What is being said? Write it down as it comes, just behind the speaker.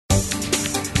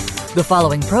The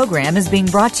following program is being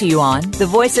brought to you on the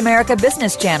Voice America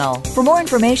Business Channel. For more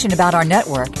information about our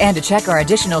network and to check our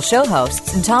additional show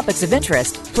hosts and topics of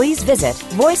interest, please visit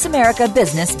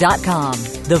voiceamericabusiness.com.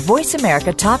 The Voice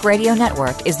America Talk Radio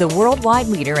Network is the worldwide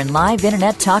leader in live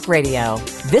Internet talk radio.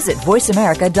 Visit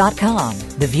voiceamerica.com.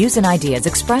 The views and ideas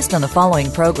expressed on the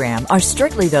following program are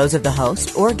strictly those of the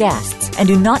host or guests and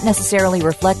do not necessarily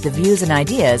reflect the views and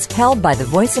ideas held by the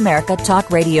Voice America Talk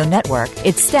Radio Network,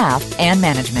 its staff, and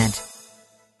management.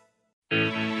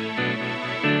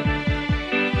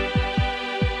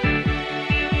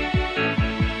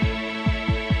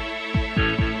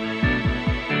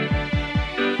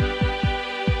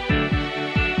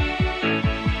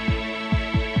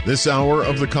 This hour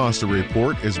of the Costa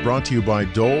Report is brought to you by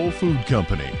Dole Food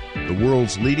Company, the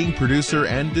world's leading producer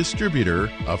and distributor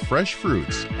of fresh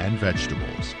fruits and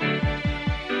vegetables.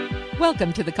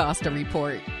 Welcome to the Costa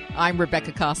Report. I'm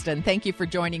Rebecca Costa, and thank you for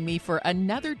joining me for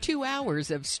another 2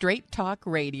 hours of Straight Talk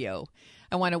Radio.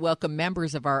 I want to welcome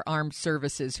members of our armed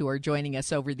services who are joining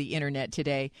us over the Internet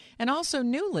today, and also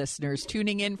new listeners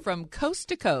tuning in from coast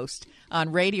to coast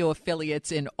on radio affiliates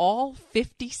in all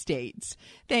 50 states.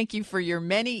 Thank you for your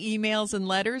many emails and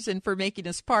letters and for making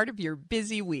us part of your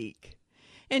busy week.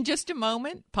 In just a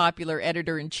moment, popular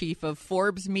editor-in-chief of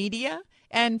Forbes Media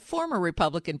and former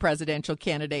Republican presidential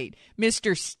candidate,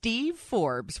 Mr. Steve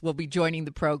Forbes, will be joining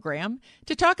the program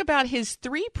to talk about his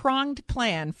three-pronged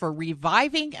plan for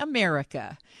reviving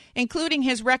America, including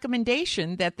his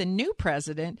recommendation that the new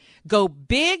president go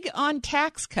big on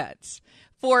tax cuts.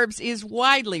 Forbes is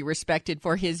widely respected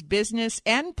for his business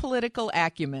and political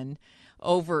acumen.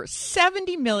 Over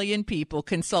 70 million people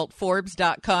consult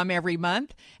Forbes.com every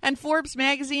month, and Forbes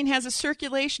Magazine has a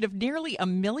circulation of nearly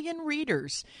 1 million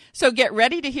readers. So get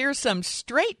ready to hear some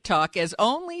straight talk as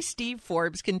only Steve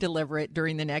Forbes can deliver it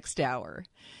during the next hour.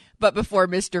 But before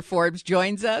Mr. Forbes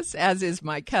joins us, as is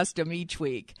my custom each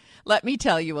week, let me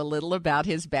tell you a little about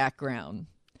his background.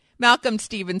 Malcolm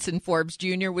Stevenson Forbes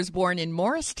Jr. was born in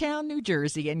Morristown, New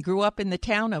Jersey, and grew up in the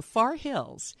town of Far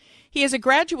Hills. He is a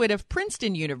graduate of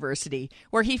Princeton University,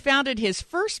 where he founded his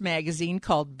first magazine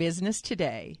called Business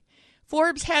Today.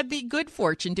 Forbes had the good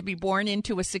fortune to be born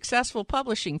into a successful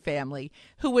publishing family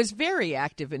who was very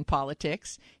active in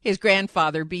politics. His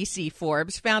grandfather, B.C.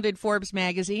 Forbes, founded Forbes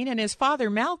Magazine, and his father,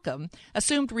 Malcolm,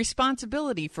 assumed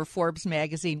responsibility for Forbes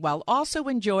Magazine while also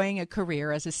enjoying a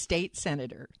career as a state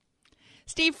senator.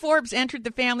 Steve Forbes entered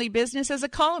the family business as a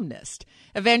columnist,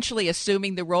 eventually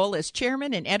assuming the role as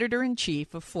chairman and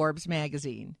editor-in-chief of Forbes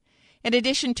Magazine. In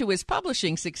addition to his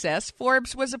publishing success,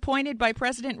 Forbes was appointed by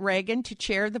President Reagan to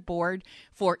chair the board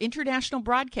for international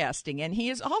broadcasting, and he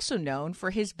is also known for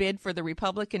his bid for the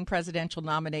Republican presidential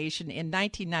nomination in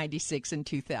 1996 and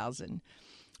 2000.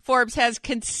 Forbes has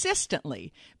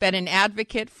consistently been an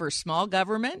advocate for small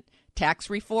government, tax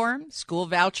reform, school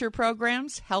voucher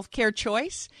programs, healthcare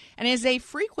choice, and is a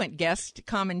frequent guest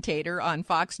commentator on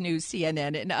Fox News,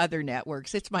 CNN, and other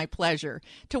networks. It's my pleasure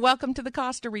to welcome to the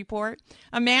Costa Report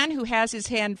a man who has his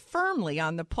hand firmly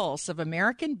on the pulse of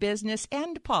American business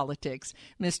and politics,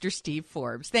 Mr. Steve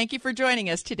Forbes. Thank you for joining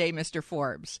us today, Mr.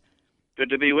 Forbes. Good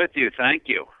to be with you. Thank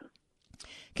you.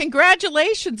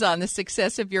 Congratulations on the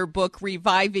success of your book,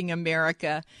 Reviving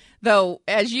America. Though,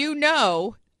 as you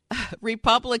know,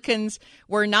 Republicans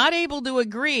were not able to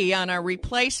agree on a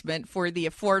replacement for the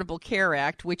Affordable Care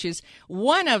Act, which is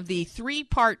one of the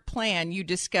three-part plan you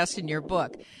discuss in your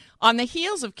book. On the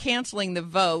heels of canceling the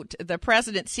vote, the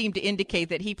president seemed to indicate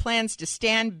that he plans to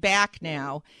stand back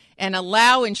now and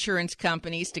allow insurance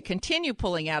companies to continue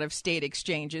pulling out of state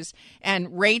exchanges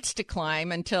and rates to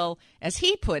climb until, as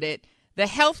he put it, the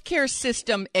healthcare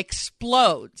system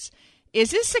explodes.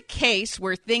 Is this a case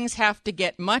where things have to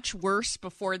get much worse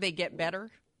before they get better?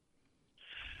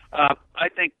 I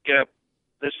think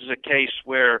this is a case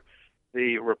where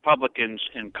the Republicans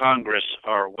in Congress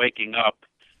are waking up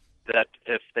that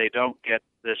if they don't get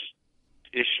this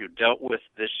issue dealt with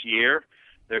this year,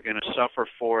 they're going to suffer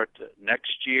for it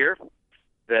next year,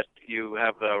 that you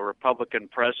have a Republican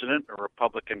president, a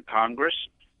Republican Congress.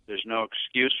 There's no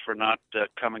excuse for not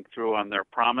coming through on their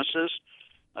promises.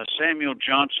 Samuel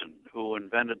Johnson, who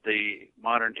invented the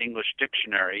modern English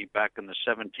dictionary back in the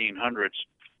 1700s,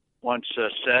 once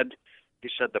said,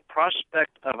 the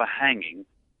prospect of a hanging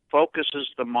focuses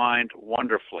the mind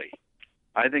wonderfully.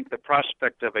 I think the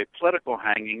prospect of a political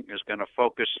hanging is going to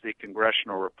focus the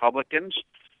congressional Republicans.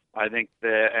 I think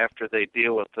that after they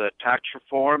deal with the tax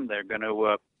reform, they're going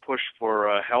to push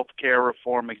for health care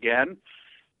reform again.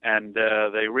 And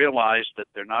they realize that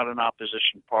they're not an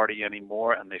opposition party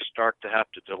anymore, and they start to have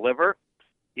to deliver.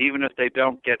 Even if they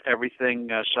don't get everything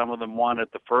some of them wanted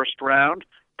the first round,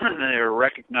 They're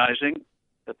recognizing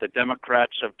that the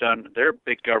Democrats have done their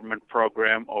big government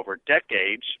program over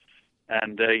decades,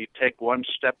 and you take one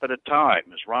step at a time.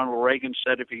 As Ronald Reagan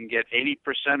said, if you can get 80%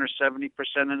 or 70%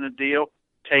 in a deal,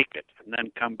 take it, and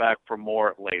then come back for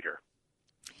more later.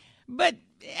 But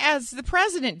as the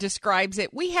president describes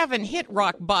it, we haven't hit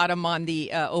rock bottom on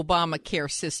the Obamacare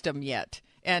system yet.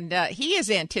 And he is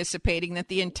anticipating that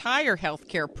the entire health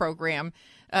care program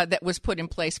that was put in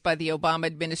place by the Obama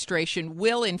administration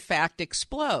will, in fact,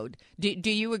 explode.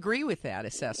 Do you agree with that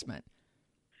assessment?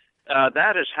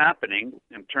 That is happening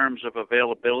in terms of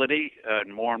availability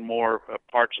in more and more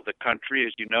parts of the country.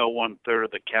 As you know, 1/3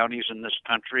 of the counties in this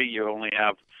country, you only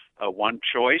have one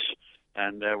choice.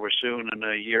 And we're soon, in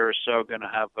a year or so, going to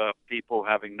have people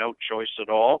having no choice at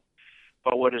all.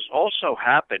 But what is also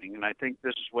happening, and I think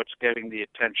this is what's getting the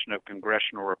attention of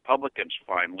congressional Republicans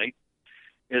finally,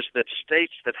 is that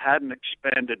states that hadn't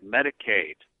expanded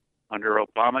Medicaid under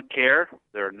Obamacare,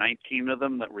 there are 19 of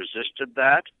them that resisted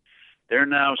that, they're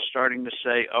now starting to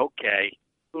say, okay,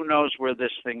 who knows where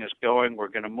this thing is going? We're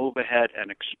going to move ahead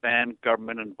and expand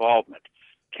government involvement.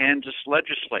 Kansas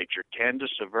legislature,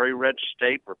 Kansas, a very red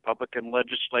state, Republican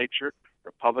legislature,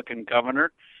 Republican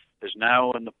governor, is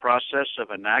now in the process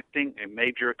of enacting a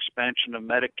major expansion of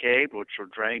Medicaid, which will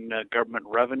drain government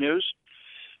revenues.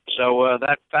 So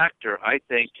that factor, I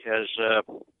think, is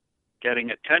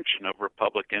getting attention of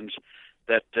Republicans,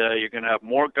 that you're going to have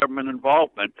more government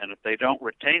involvement, and if they don't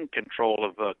retain control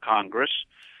of Congress,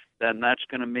 then that's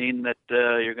going to mean that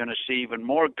you're going to see even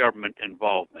more government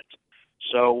involvement.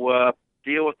 So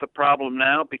deal with the problem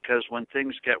now, because when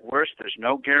things get worse, there's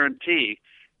no guarantee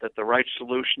that the right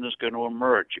solution is going to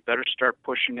emerge. You better start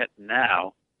pushing it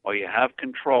now while you have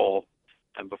control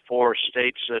and before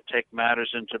states take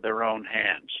matters into their own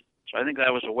hands. So I think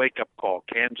that was a wake-up call.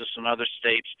 Kansas and other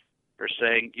states are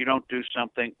saying, you don't do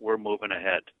something, we're moving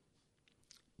ahead.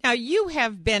 Now, you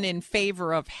have been in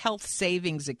favor of health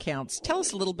savings accounts. Tell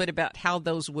us a little bit about how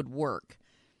those would work.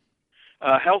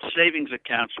 Health savings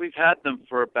accounts, we've had them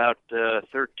for about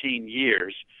 13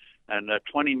 years, and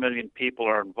 20 million people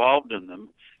are involved in them.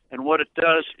 And what it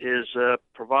does is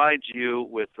provides you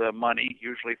with money,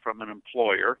 usually from an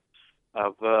employer,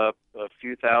 of a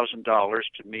few $1,000s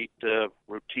to meet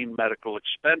routine medical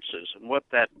expenses. And what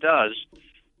that does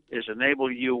is enable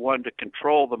you, one, to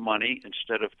control the money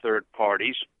instead of third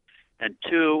parties, and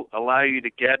two, allow you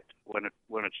to get, when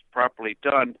it's properly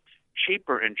done,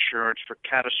 cheaper insurance for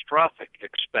catastrophic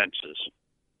expenses.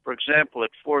 For example,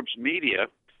 at Forbes Media,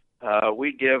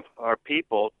 we give our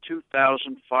people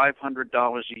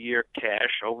 $2,500 a year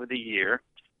cash over the year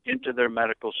into their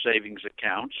medical savings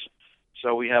accounts.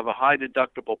 So we have a high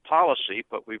deductible policy,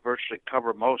 but we virtually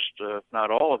cover most, if not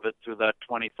all of it, through that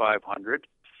 $2,500.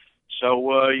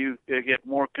 So you get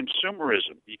more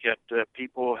consumerism. You get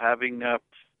people having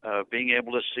being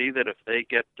able to see that if they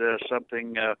get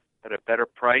something at a better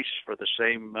price for the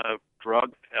same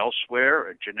drug elsewhere,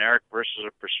 a generic versus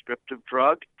a prescriptive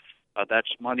drug, that's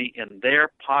money in their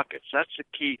pockets. That's the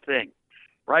key thing.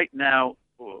 Right now,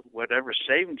 whatever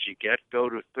savings you get go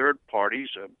to third parties,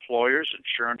 employers,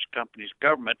 insurance companies,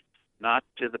 government, not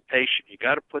to the patient. You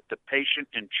got to put the patient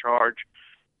in charge,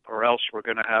 or else we're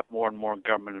going to have more and more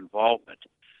government involvement.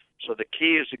 So the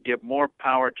key is to give more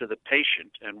power to the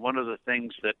patient. And one of the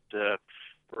things that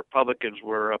Republicans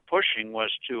were pushing was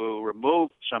to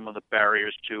remove some of the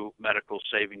barriers to medical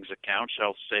savings accounts,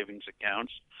 health savings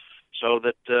accounts, so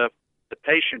that the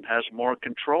patient has more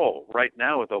control. Right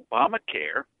now with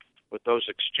Obamacare, with those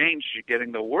exchanges, you're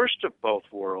getting the worst of both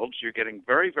worlds. You're getting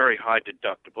very, very high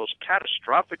deductibles,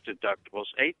 catastrophic deductibles,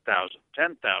 $8,000,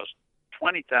 $10,000,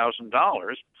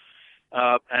 $20,000,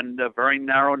 and very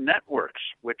narrow networks,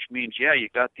 which means, yeah, you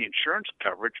got the insurance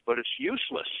coverage, but it's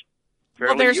useless.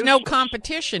 Well, there's no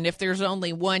competition if there's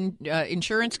only one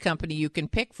insurance company you can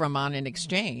pick from on an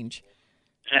exchange.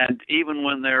 And even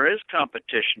when there is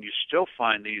competition, you still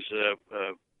find these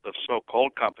the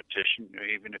so-called competition,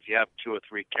 even if you have 2 or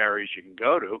 3 carriers you can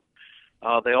go to,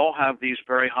 they all have these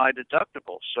very high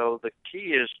deductibles. So the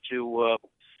key is to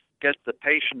get the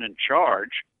patient in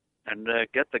charge and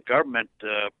get the government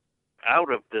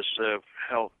out of this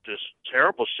this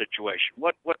terrible situation.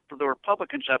 What the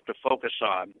Republicans have to focus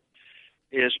on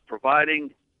is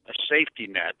providing a safety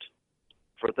net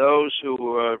for those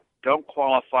who don't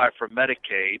qualify for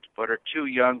Medicaid but are too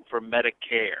young for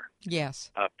Medicare. Yes.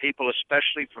 People,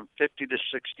 especially from 50 to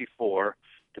 64,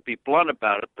 to be blunt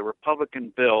about it, the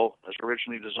Republican bill, as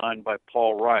originally designed by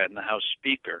Paul Ryan, the House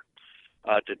Speaker,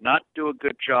 did not do a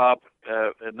good job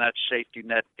in that safety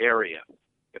net area.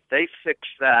 If they fix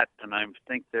that, and I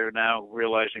think they're now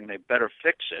realizing they better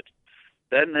fix it,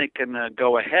 then they can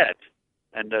go ahead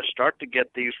and start to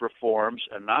get these reforms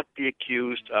and not be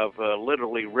accused of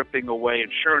literally ripping away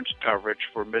insurance coverage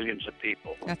for millions of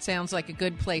people. That sounds like a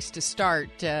good place to start,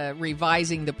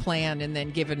 revising the plan and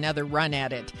then give another run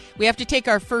at it. We have to take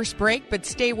our first break, but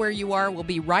stay where you are. We'll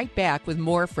be right back with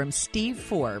more from Steve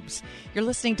Forbes. You're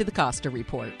listening to the Costa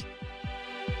Report.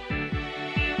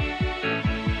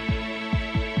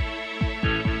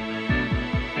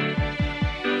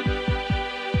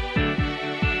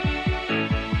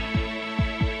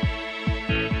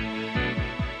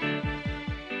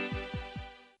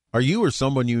 Are you or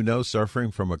someone you know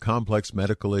suffering from a complex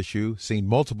medical issue, seen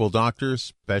multiple doctors,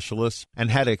 specialists,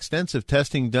 and had extensive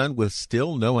testing done with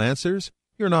still no answers?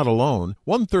 You're not alone.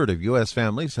 1/3 of U.S.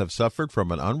 families have suffered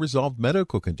from an unresolved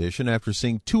medical condition after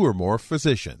seeing 2 or more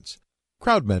physicians.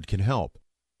 CrowdMed can help.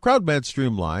 CrowdMed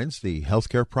streamlines the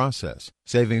healthcare process,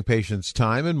 saving patients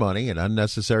time and money in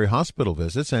unnecessary hospital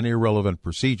visits and irrelevant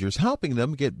procedures, helping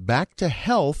them get back to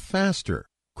health faster.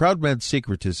 CrowdMed's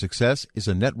secret to success is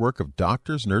a network of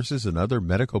doctors, nurses, and other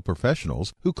medical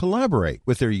professionals who collaborate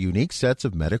with their unique sets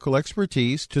of medical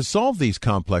expertise to solve these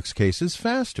complex cases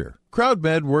faster.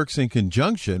 CrowdMed works in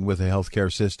conjunction with the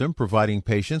healthcare system, providing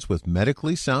patients with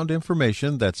medically sound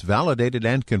information that's validated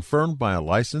and confirmed by a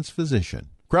licensed physician.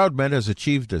 CrowdMed has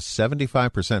achieved a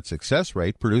 75% success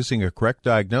rate, producing a correct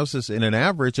diagnosis in an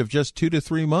average of just 2 to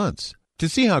 3 months. To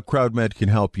see how CrowdMed can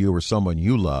help you or someone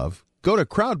you love, go to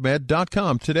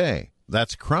crowdmed.com today.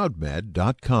 That's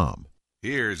crowdmed.com.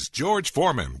 Here's George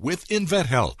Foreman with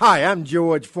InventHelp. Hi, I'm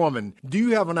George Foreman. Do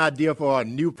you have an idea for a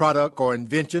new product or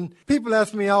invention? People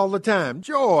ask me all the time,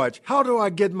 George, how do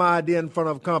I get my idea in front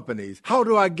of companies? How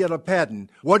do I get a patent?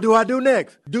 What do I do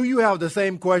next? Do you have the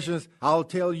same questions? I'll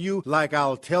tell you like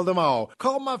I'll tell them all.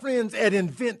 Call my friends at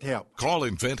InventHelp. Call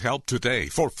InventHelp today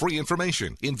for free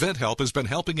information. InventHelp has been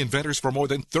helping inventors for more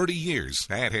than 30 years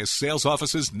and has sales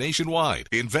offices nationwide.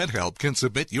 InventHelp can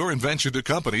submit your invention to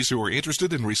companies who are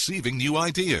interested in receiving new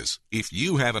ideas. If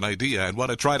you have an idea and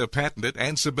want to try to patent it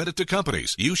and submit it to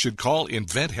companies, you should call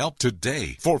InventHelp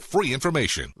today for free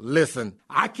information. Listen,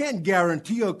 I can't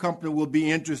guarantee a company will be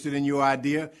interested in your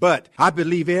idea, but I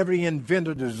believe every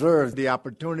inventor deserves the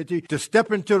opportunity to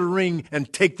step into the ring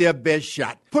and take their best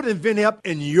shot. Put InventHelp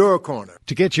in your corner.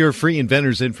 To get your free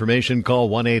inventor's information, call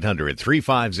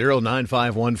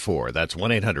 1-800-350-9514. That's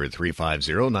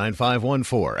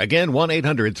 1-800-350-9514. Again,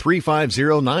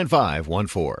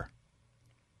 1-800-350-9514.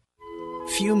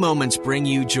 Few moments bring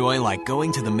you joy like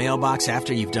going to the mailbox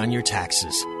after you've done your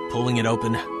taxes, pulling it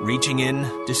open, reaching in,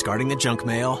 discarding the junk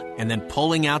mail, and then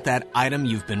pulling out that item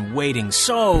you've been waiting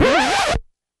so...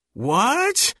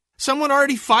 What? Someone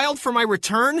already filed for my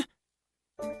return?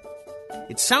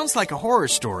 It sounds like a horror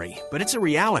story, but it's a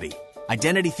reality.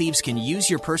 Identity thieves can use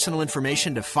your personal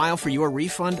information to file for your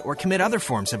refund or commit other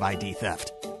forms of ID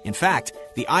theft. In fact,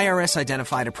 the IRS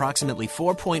identified approximately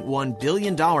 $4.1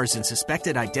 billion in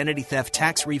suspected identity theft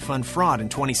tax refund fraud in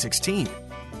 2016.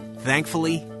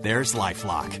 Thankfully, there's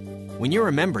LifeLock. When you're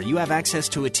a member, you have access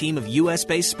to a team of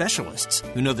U.S.-based specialists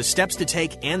who know the steps to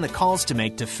take and the calls to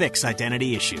make to fix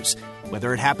identity issues,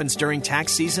 whether it happens during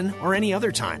tax season or any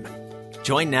other time.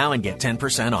 Join now and get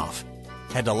 10% off.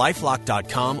 Head to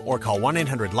LifeLock.com or call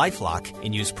 1-800-LifeLock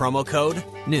and use promo code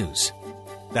NEWS.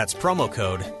 That's promo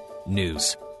code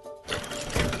NEWS.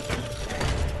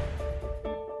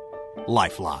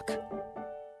 LifeLock.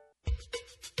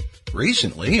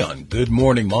 Recently on Good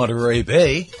Morning Monterey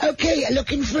Bay. Okay,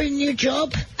 looking for a new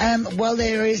job? Well,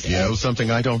 there is... You know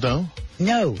something I don't know?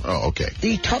 No. Oh, okay.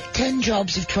 The top 10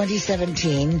 jobs of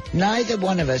 2017, neither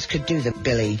one of us could do them,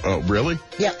 Billy. Oh, really?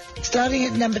 Yeah, starting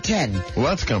at number 10. Well,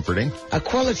 that's comforting. A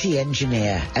quality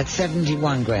engineer at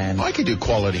 71 grand. I could do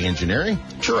quality engineering.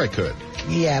 Sure I could.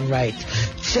 Yeah, right.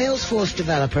 Salesforce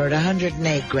developer at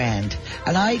 108 grand.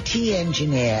 An IT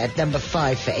engineer at number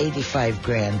 5 for 85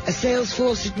 grand. A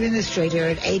Salesforce administrator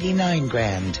at 89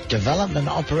 grand. Development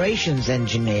operations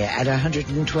engineer at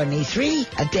 123.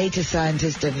 A data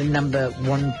scientist at number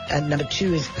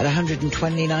 2 is at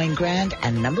 129 grand.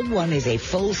 And number 1 is a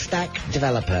full stack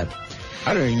developer.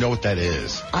 I don't even know what that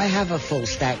is. I have a full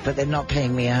stack, but they're not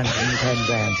paying me 110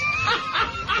 grand.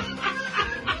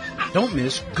 Don't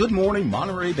miss Good Morning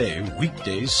Monterey Bay,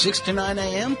 weekdays 6 to 9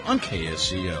 a.m. on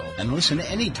KSCO. And listen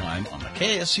anytime on the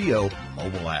KSCO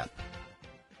mobile app.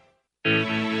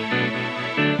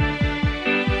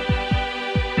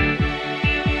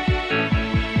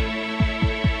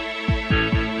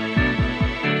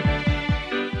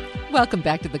 Welcome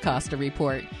back to the Costa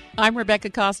Report. I'm Rebecca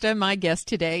Costa. My guest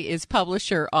today is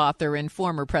publisher, author, and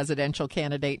former presidential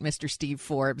candidate, Mr. Steve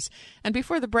Forbes. And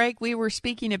before the break, we were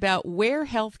speaking about where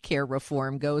health care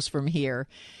reform goes from here.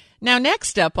 Now,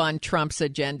 next up on Trump's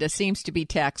agenda seems to be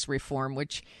tax reform,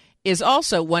 which is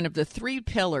also one of the three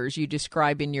pillars you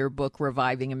describe in your book,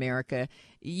 Reviving America.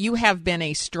 You have been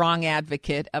a strong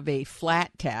advocate of a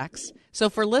flat tax. So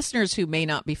for listeners who may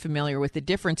not be familiar with the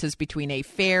differences between a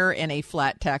fair and a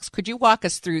flat tax, could you walk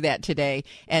us through that today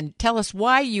and tell us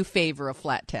why you favor a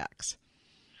flat tax?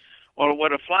 Well,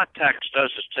 what a flat tax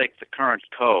does is take the current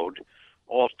code,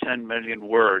 all 10 million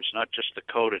words, not just the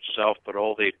code itself, but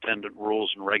all the attendant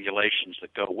rules and regulations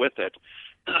that go with it,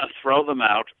 throw them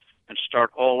out, and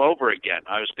start all over again.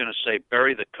 I was going to say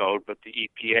bury the code, but the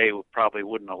EPA probably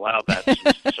wouldn't allow that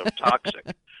since it's so toxic.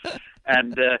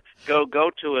 And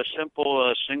go to a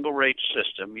simple single-rate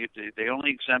system. The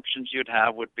only exemptions you'd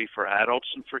have would be for adults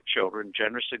and for children,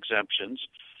 generous exemptions.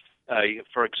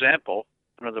 For example,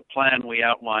 under the plan we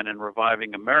outline in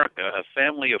Reviving America, a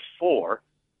family of four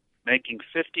making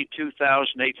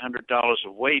 $52,800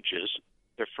 of wages,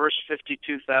 their first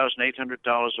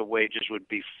 $52,800 of wages would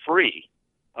be free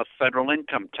of federal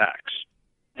income tax.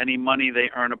 Any money they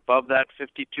earn above that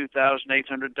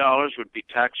 $52,800 would be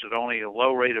taxed at only a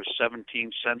low rate of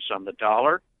 17 cents on the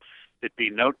dollar. There'd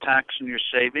be no tax in your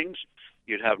savings.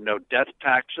 You'd have no death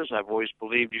taxes. I've always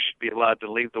believed you should be allowed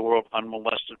to leave the world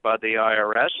unmolested by the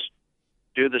IRS.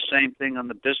 Do the same thing on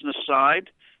the business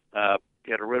side.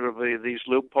 Get rid of these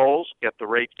loopholes. Get the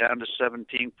rate down to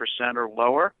 17% or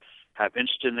lower. Have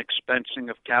instant expensing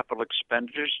of capital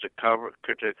expenditures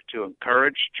to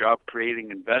encourage job-creating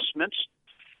investments.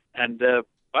 And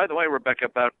by the way, Rebecca,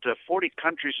 about 40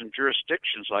 countries and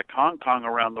jurisdictions like Hong Kong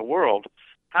around the world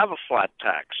have a flat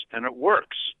tax, and it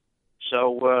works.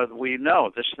 So we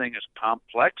know this thing is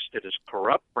complex, it is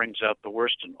corrupt, brings out the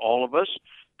worst in all of us,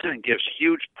 and gives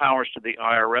huge powers to the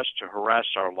IRS to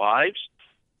harass our lives.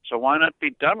 So why not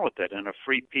be done with it and a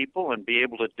free people and be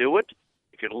able to do it?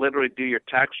 You could literally do your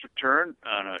tax return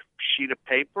on a sheet of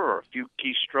paper or a few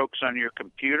keystrokes on your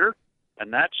computer,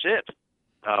 and that's it.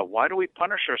 Why do we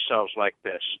punish ourselves like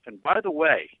this? And by the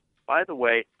way,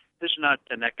 this is not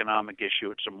an economic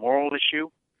issue. It's a moral issue.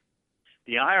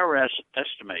 The IRS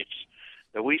estimates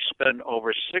that we spend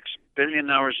over 6 billion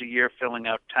hours a year filling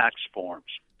out tax forms.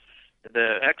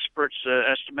 The experts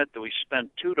estimate that we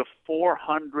spend $200 to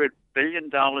 $400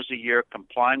 billion a year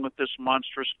complying with this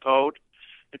monstrous code.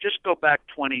 But just go back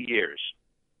 20 years.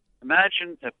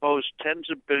 Imagine if those tens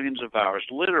of billions of hours,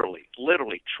 literally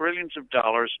trillions of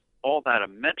dollars, all that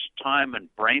immense time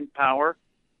and brain power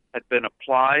had been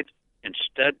applied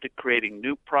instead to creating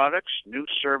new products, new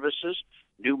services,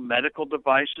 new medical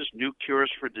devices, new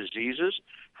cures for diseases,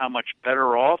 how much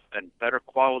better off and better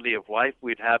quality of life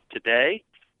we'd have today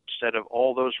instead of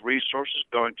all those resources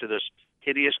going to this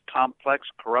hideous, complex,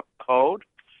 corrupt code.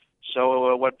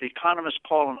 So what the economists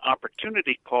call an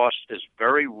opportunity cost is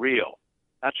very real.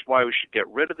 That's why we should get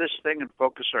rid of this thing and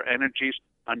focus our energies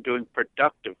on doing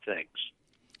productive things.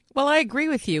 Well, I agree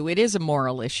with you. It is a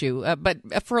moral issue,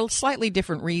 but for a slightly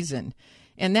different reason.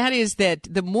 And that is that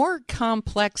the more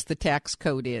complex the tax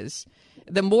code is,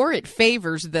 the more it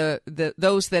favors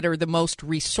those that are the most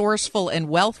resourceful and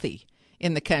wealthy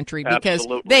in the country, because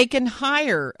they can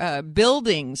hire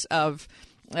buildings of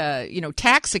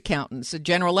tax accountants.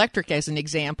 General Electric, as an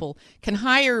example, can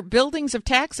hire buildings of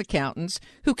tax accountants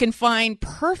who can find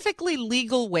perfectly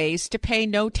legal ways to pay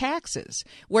no taxes,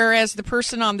 whereas the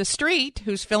person on the street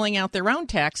who's filling out their own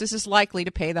taxes is likely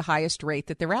to pay the highest rate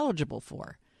that they're eligible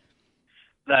for.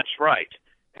 That's right.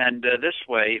 And this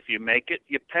way, if you make it,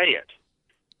 you pay it.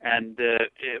 And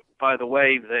by the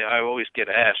way, I always get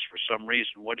asked for some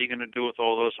reason, what are you going to do with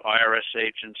all those IRS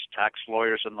agents, tax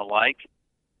lawyers, and the like?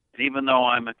 And even though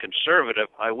I'm a conservative,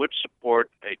 I would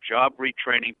support a job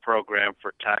retraining program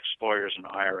for tax lawyers and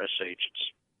IRS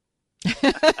agents.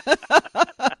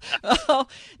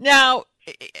 Now,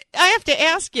 I have to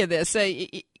ask you this.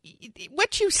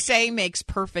 What you say makes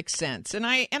perfect sense, and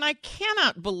I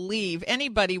cannot believe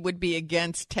anybody would be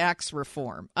against tax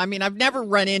reform. I mean, I've never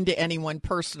run into anyone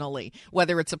personally,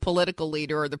 whether it's a political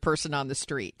leader or the person on the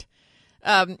street.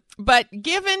 But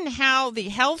given how the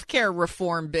health care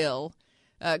reform bill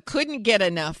couldn't get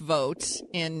enough votes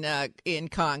in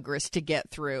Congress to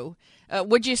get through,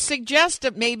 would you suggest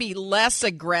a maybe less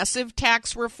aggressive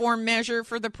tax reform measure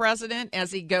for the president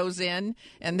as he goes in,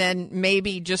 and then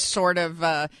maybe just sort of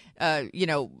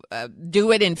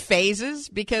do it in phases?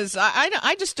 Because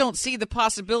I just don't see the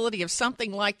possibility of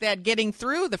something like that getting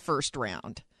through the first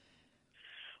round.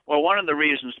 Well, one of the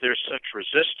reasons there's such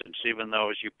resistance, even though,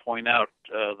 as you point out,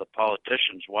 the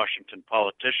politicians, Washington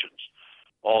politicians,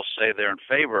 all say they're in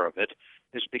favor of it,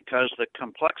 is because the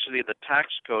complexity of the tax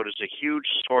code is a huge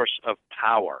source of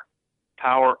power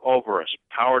over us,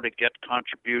 power to get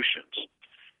contributions.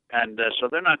 And so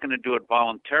they're not going to do it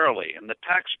voluntarily. And the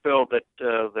tax bill that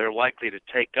they're likely to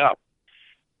take up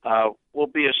will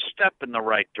be a step in the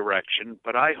right direction,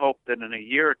 but I hope that in a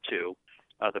year or two,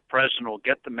 the president will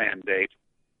get the mandate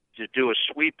to do a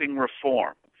sweeping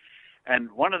reform.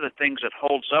 And one of the things that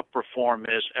holds up reform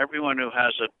is everyone who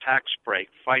has a tax break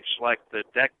fights like the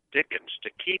Dickens to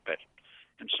keep it.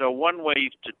 And so one way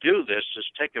to do this is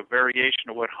take a variation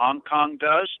of what Hong Kong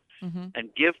does and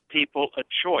give people a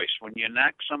choice. When you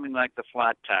enact something like the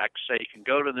flat tax, say you can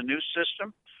go to the new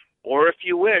system, or if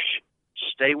you wish,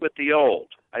 stay with the old.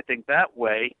 I think that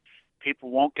way people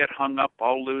won't get hung up,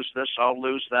 I'll lose this, I'll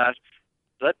lose that.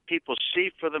 Let people see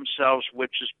for themselves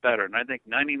which is better. And I think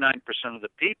 99% of the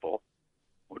people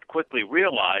would quickly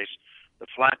realize the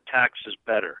flat tax is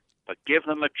better. But give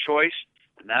them a choice,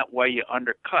 and that way you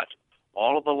undercut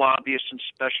all of the lobbyists and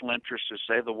special interests who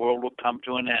say the world will come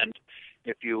to an end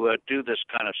if you do this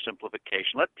kind of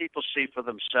simplification. Let people see for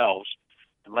themselves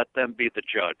and let them be the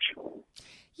judge.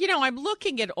 You know, I'm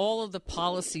looking at all of the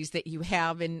policies that you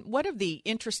have, and one of the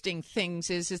interesting things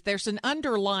is there's an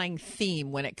underlying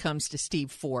theme when it comes to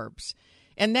Steve Forbes,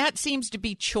 and that seems to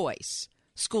be choice.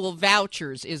 School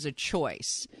vouchers is a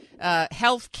choice.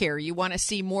 Health care, you want to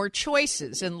see more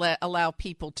choices and allow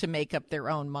people to make up their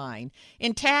own mind.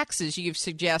 In taxes, you've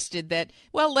suggested that,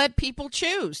 well, let people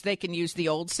choose. They can use the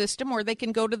old system or they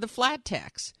can go to the flat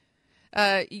tax.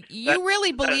 You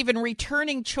really believe in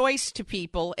returning choice to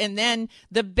people, and then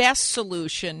the best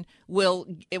solution will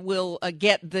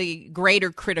get the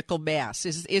greater critical mass.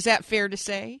 Is that fair to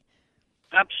say?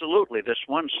 Absolutely. This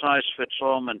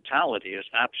one-size-fits-all mentality is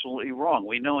absolutely wrong.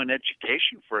 We know in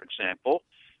education, for example,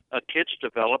 kids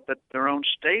develop at their own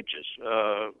stages.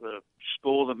 The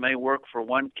school that may work for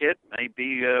one kid may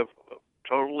be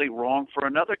totally wrong for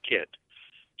another kid.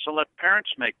 So let parents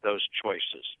make those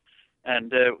choices.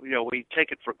 And, we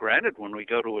take it for granted when we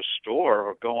go to a store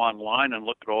or go online and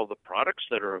look at all the products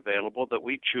that are available that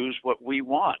we choose what we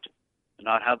want, and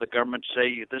not have the government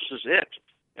say, this is it.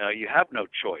 You have no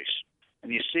choice.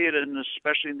 And you see it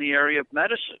especially in the area of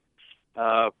medicine.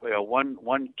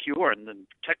 One cure, and then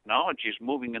technology is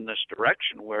moving in this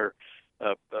direction where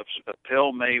a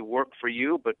pill may work for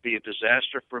you but be a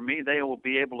disaster for me. They will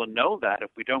be able to know that if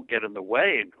we don't get in the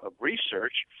way of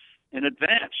research in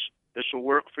advance. This will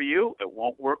work for you. It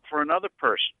won't work for another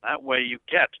person. That way you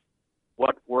get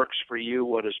what works for you,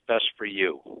 what is best for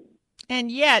you. And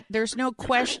yet, there's no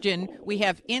question we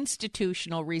have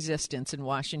institutional resistance in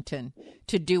Washington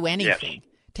to do anything,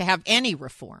 to have any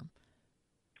reform.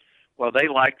 Well, they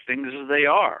like things as they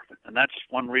are. And that's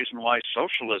one reason why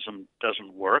socialism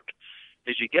doesn't work,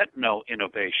 is you get no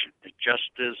innovation. It just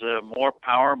is more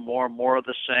power, more of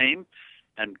the same.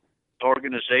 And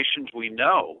organizations, we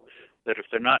know that if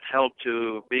they're not held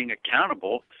to being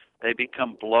accountable, they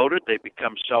become bloated, they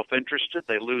become self-interested,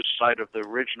 they lose sight of the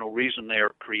original reason they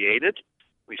are created.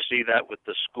 We see that with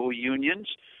the school unions.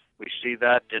 We see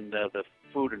that in the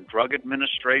Food and Drug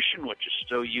Administration, which is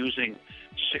still using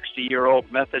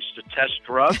 60-year-old methods to test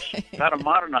drugs. Got to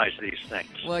modernize these things.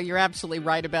 Well, you're absolutely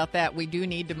right about that. We do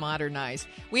need to modernize.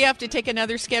 We have to take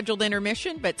another scheduled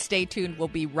intermission, but stay tuned. We'll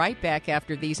be right back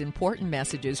after these important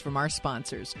messages from our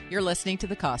sponsors. You're listening to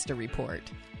the Costa Report.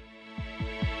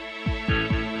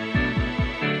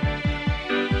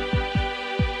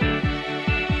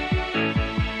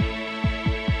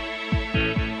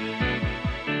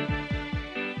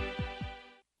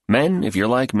 Men, if you're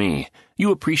like me,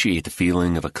 you appreciate the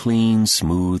feeling of a clean,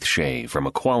 smooth shave from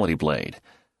a quality blade.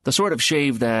 The sort of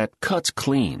shave that cuts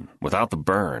clean without the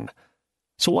burn.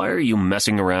 So why are you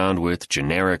messing around with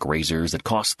generic razors that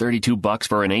cost $32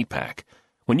 for an 8-pack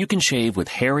when you can shave with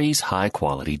Harry's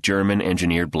high-quality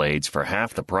German-engineered blades for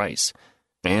half the price?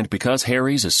 And because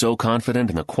Harry's is so confident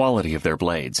in the quality of their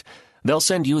blades, they'll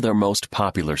send you their most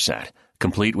popular set,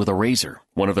 complete with a razor,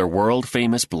 one of their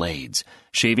world-famous blades,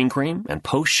 shaving cream, and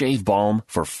post-shave balm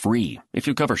for free if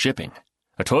you cover shipping.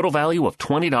 A total value of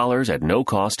 $20 at no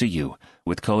cost to you,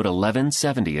 with code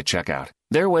 1170 at checkout.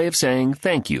 Their way of saying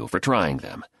thank you for trying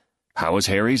them. How is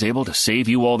Harry's able to save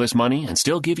you all this money and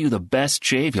still give you the best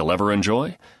shave you'll ever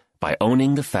enjoy? By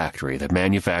owning the factory that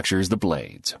manufactures the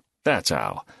blades. That's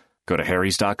how. Go to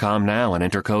harrys.com now and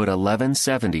enter code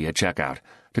 1170 at checkout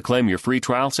to claim your free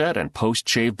trial set and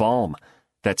post-shave balm.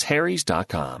 That's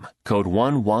harrys.com, code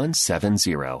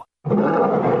 1170.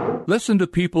 Listen to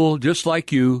people just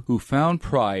like you who found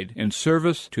pride in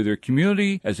service to their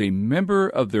community as a member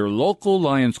of their local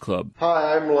Lions Club.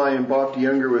 Hi, I'm Lion Bob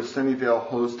DeYounger with Sunnyvale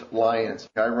Host Lions.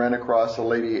 I ran across a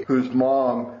lady whose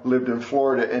mom lived in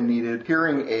Florida and needed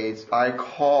hearing aids. I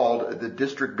called the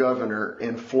district governor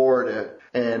in Florida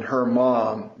and her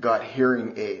mom got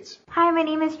hearing aids. Hi, my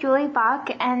name is Julie Bach,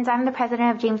 and I'm the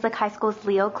president of James Lick High School's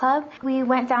Leo Club. We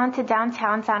went down to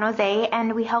downtown San Jose,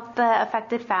 and we helped the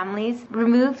affected families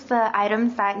remove the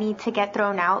items that need to get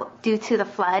thrown out due to the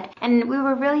flood, and we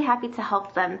were really happy to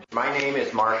help them. My name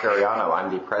is Mark Ariano.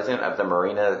 I'm the president of the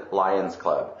Marina Lions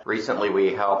Club. Recently,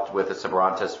 we helped with the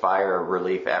Sobrantes fire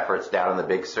relief efforts down in the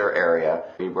Big Sur area.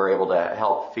 We were able to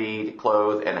help feed,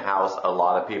 clothe, and house a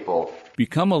lot of people.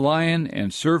 Become a Lion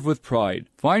and serve with pride.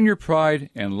 Find your pride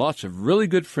and lots of really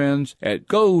good friends at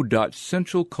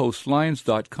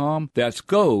go.centralcoastlions.com. That's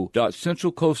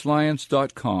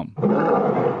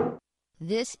go.centralcoastlions.com.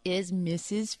 This is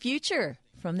Mrs. Future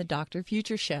from the Dr.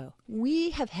 Future Show.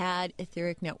 We have had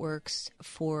Etheric Networks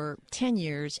for 10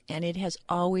 years, and it has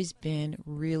always been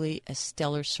really a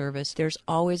stellar service. There's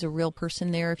always a real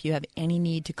person there. If you have any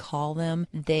need to call them,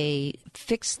 they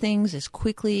fix things as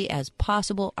quickly as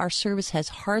possible. Our service has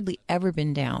hardly ever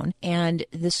been down, and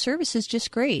the service is just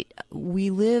great. We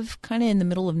live kind of in the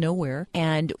middle of nowhere,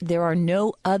 and there are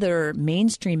no other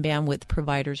mainstream bandwidth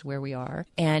providers where we are,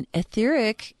 and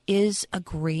Etheric is a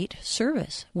great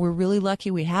service. We're really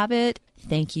lucky we have it.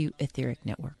 Thank you, Etheric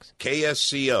Networks.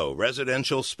 KSCO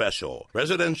Residential Special.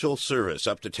 Residential service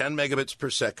up to 10 megabits per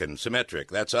second,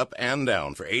 symmetric. That's up and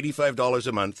down for $85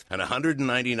 a month and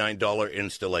 $199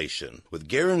 installation. With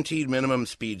guaranteed minimum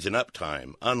speeds and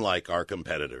uptime, unlike our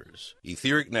competitors.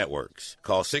 Etheric Networks.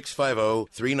 Call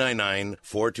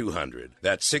 650-399-4200.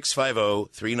 That's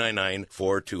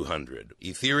 650-399-4200.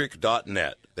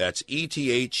 Etheric.net. That's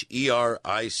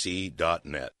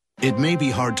ETHERIC.net. It may be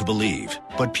hard to believe,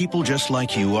 but people just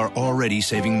like you are already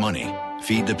saving money.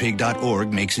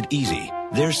 FeedThePig.org makes it easy.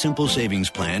 Their simple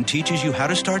savings plan teaches you how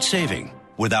to start saving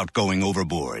without going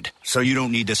overboard, so you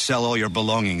don't need to sell all your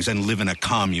belongings and live in a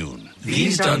commune.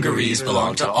 These dungarees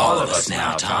belong to all of us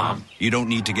now, Tom. You don't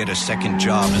need to get a second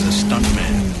job as a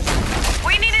stuntman.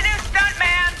 We need a new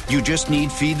stuntman! You just need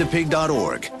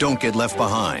FeedThePig.org. Don't get left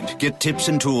behind. Get tips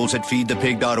and tools at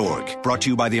FeedThePig.org. Brought to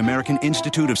you by the American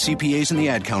Institute of CPAs and the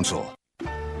Ad Council.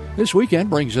 This weekend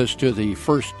brings us to the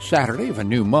first Saturday of a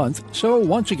new month, so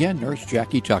once again, Nurse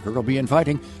Jackie Tucker will be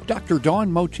inviting Dr.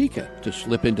 Dawn Motika to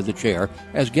slip into the chair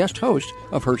as guest host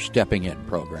of her Stepping In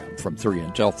program from 3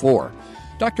 until 4.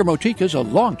 Dr. Motika is a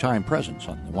longtime presence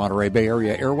on the Monterey Bay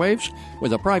Area airwaves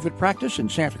with a private practice in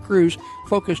Santa Cruz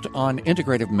focused on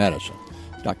integrative medicine.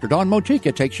 Dr. Dawn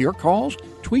Motika takes your calls,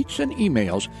 tweets, and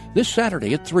emails this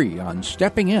Saturday at 3 on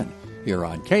Stepping In here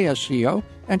on KSCO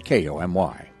and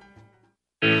KOMY.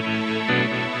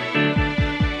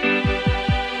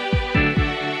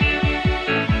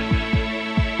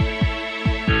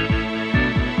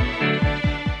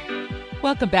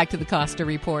 Welcome back to the Costa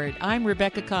Report. I'm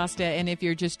Rebecca Costa, and if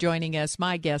you're just joining us,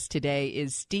 my guest today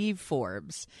is Steve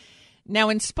Forbes. Now,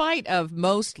 in spite of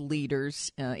most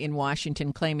leaders in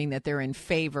Washington claiming that they're in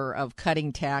favor of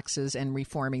cutting taxes and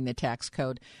reforming the tax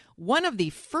code, one of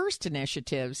the first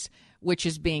initiatives which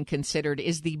is being considered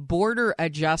is the border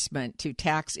adjustment to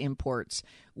tax imports,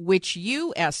 which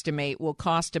you estimate will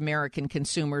cost American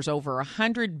consumers over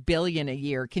 $100 billion a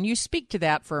year. Can you speak to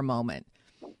that for a moment?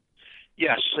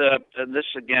 Yes, and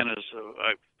this again is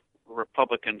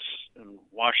Republicans in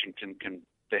Washington can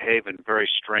behave in very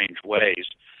strange ways.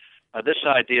 This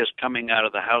idea is coming out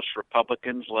of the House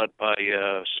Republicans led by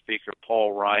Speaker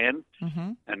Paul Ryan,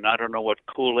 and I don't know what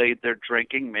Kool-Aid they're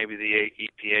drinking. Maybe the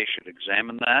EPA should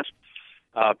examine that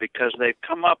because they've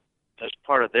come up as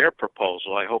part of their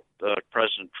proposal. I hope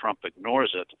President Trump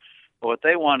ignores it. But what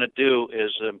they want to do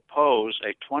is impose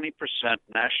a 20%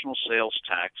 national sales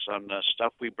tax on the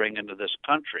stuff we bring into this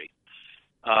country.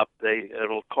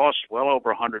 It'll cost well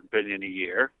over $100 billion a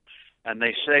year. And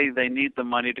they say they need the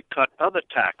money to cut other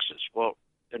taxes. Well,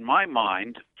 in my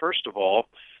mind, first of all,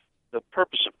 the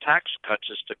purpose of tax cuts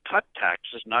is to cut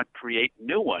taxes, not create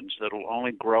new ones that will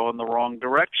only grow in the wrong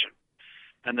direction.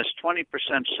 And this 20%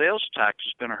 sales tax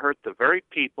is going to hurt the very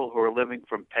people who are living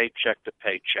from paycheck to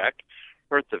paycheck,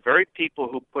 hurt the very people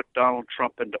who put Donald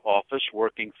Trump into office,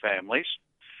 working families.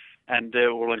 And it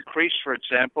will increase, for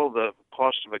example, the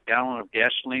cost of a gallon of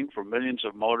gasoline for millions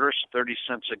of motorists, 30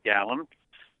 cents a gallon.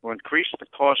 Will increase the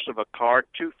cost of a car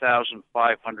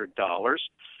 $2,500.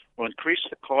 Will increase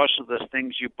the cost of the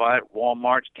things you buy at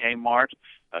Walmart, Kmart,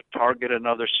 Target, and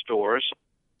other stores.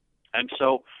 And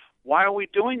so why are we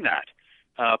doing that?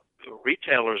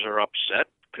 Retailers are upset.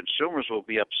 Consumers will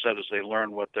be upset as they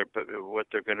learn what they're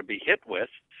going to be hit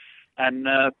with. And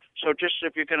so just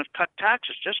if you're going to cut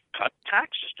taxes, just cut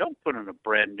taxes. Don't put in a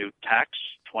brand new tax,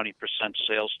 20%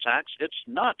 sales tax. It's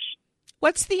nuts.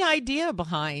 What's the idea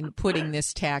behind putting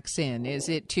this tax in? Is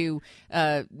it to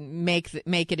make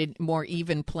it a more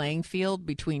even playing field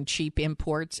between cheap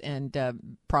imports and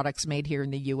products made here in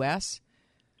the U.S.?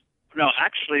 No,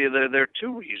 actually, there are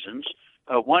two reasons.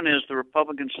 One is the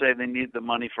Republicans say they need the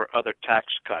money for other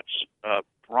tax cuts.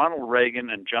 Ronald Reagan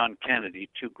and John Kennedy,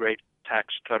 two great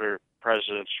tax cutter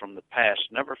presidents from the past,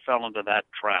 never fell into that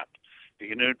trap. If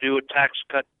you're going to do a tax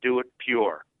cut, do it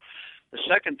pure. The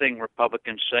second thing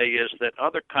Republicans say is that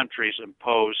other countries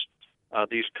impose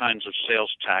these kinds of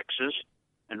sales taxes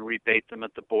and rebate them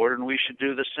at the border, and we should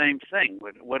do the same thing.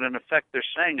 What in effect they're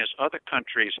saying is other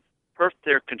countries hurt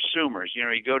their consumers. You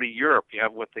know, you go to Europe, you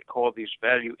have what they call these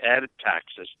value-added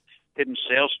taxes, hidden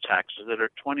sales taxes that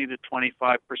are 20 to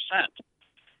 25%.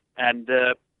 And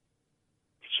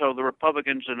so the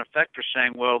Republicans, in effect, are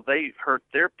saying, well, they hurt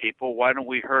their people. Why don't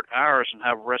we hurt ours and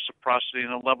have reciprocity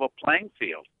in a level playing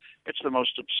field? It's the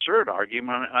most absurd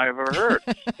argument I've ever heard.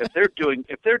 If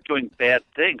they're doing bad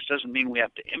things, doesn't mean we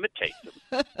have to imitate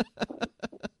them.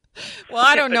 Well,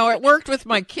 I don't know. It worked with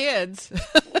my kids.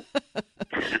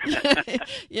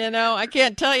 You know, I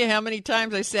can't tell you how many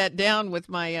times I sat down with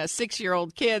my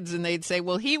 6-year-old kids and they'd say,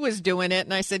 well, he was doing it.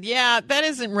 And I said, yeah, that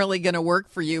isn't really going to work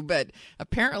for you, but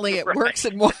apparently it works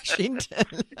in Washington.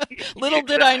 Little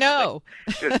did I know.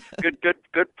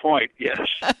 Good point. Yes.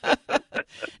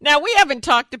 Now, we haven't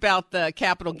talked about the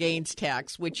capital gains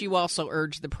tax, which you also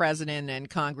urged the president and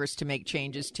Congress to make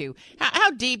changes to.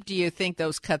 How deep do you think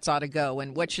those cuts ought to go,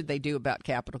 and what should they do about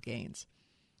capital gains?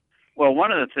 Well,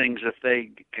 one of the things, if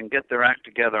they can get their act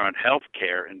together on health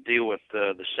care and deal with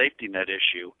the safety net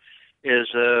issue, is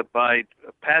by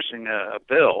passing a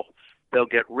bill, they'll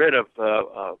get rid of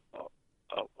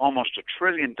almost $1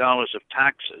 trillion of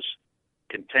taxes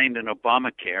contained in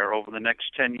Obamacare over the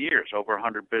next 10 years, over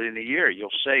 $100 billion a year. You'll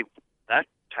save that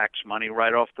tax money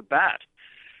right off the bat.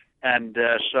 And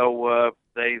so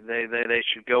they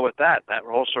should go with that. That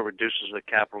also reduces the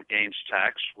capital gains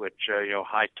tax, which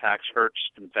high tax hurts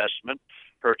investment,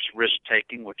 hurts risk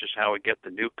taking, which is how we get the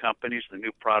new companies, the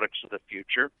new products of the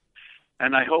future.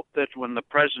 And I hope that when the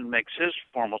president makes his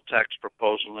formal tax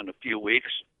proposal in a few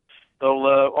weeks, they'll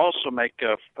also make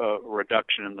a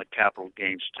reduction in the capital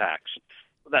gains tax.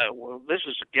 This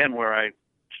is again where I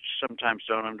sometimes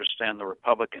don't understand the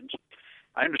Republicans.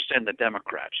 I understand the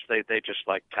Democrats. They just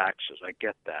like taxes. I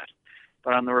get that.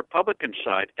 But on the Republican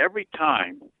side, every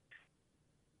time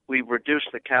we reduce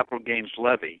the capital gains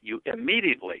levy, you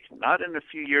immediately, not in a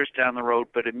few years down the road,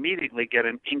 but immediately get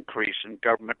an increase in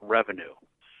government revenue.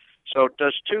 So it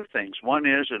does two things. One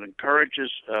is it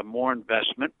encourages more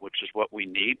investment, which is what we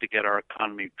need to get our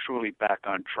economy truly back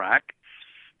on track.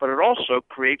 But it also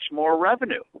creates more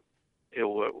revenue.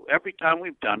 Every time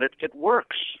we've done it, it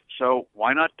works. So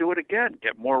why not do it again?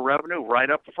 Get more revenue right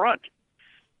up front.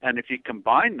 And if you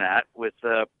combine that with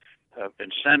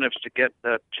incentives to get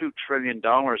the $2 trillion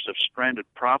of stranded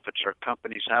profits our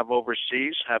companies have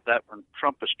overseas, have that when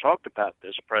Trump has talked about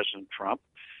this, President Trump,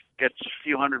 gets a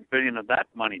few $100 billion of that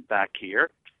money back here,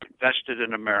 invested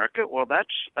in America, well,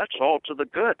 that's all to the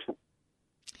good.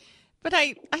 But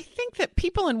I think that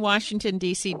people in Washington,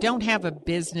 D.C. don't have a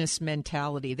business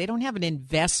mentality. They don't have an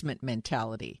investment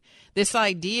mentality. This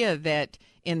idea that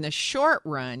in the short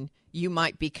run, you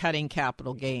might be cutting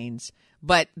capital gains,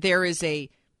 but there is a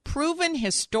proven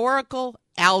historical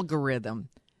algorithm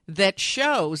that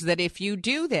shows that if you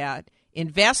do that,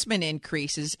 investment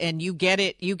increases and you get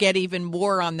even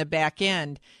more on the back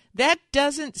end. That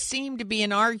doesn't seem to be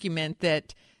an argument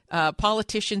that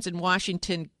politicians in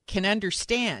Washington can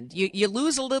understand. You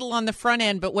lose a little on the front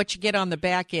end, but what you get on the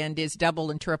back end is double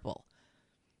and triple.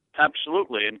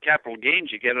 Absolutely. In capital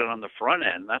gains, you get it on the front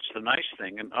end. That's the nice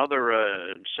thing. And other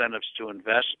incentives to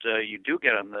invest, you do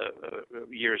get on the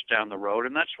years down the road.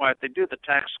 And that's why if they do the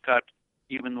tax cut,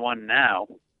 even one now,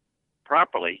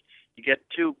 properly, you get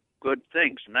two good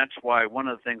things. And that's why one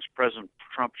of the things President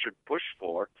Trump should push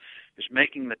for is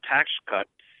making the tax cut,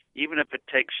 even if it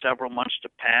takes several months to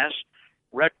pass,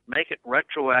 make it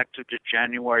retroactive to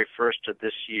January 1st of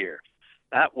this year.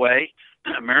 That way,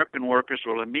 American workers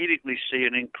will immediately see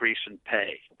an increase in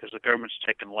pay because the government's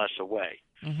taken less away.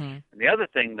 Mm-hmm. And the other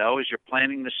thing, though, is you're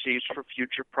planting the seeds for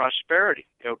future prosperity.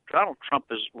 Donald Trump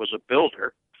was a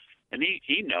builder, and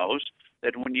he knows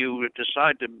that when you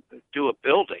decide to do a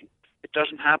building, it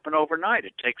doesn't happen overnight.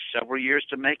 It takes several years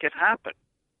to make it happen,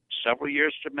 several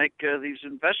years to make these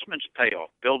investments pay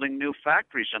off, building new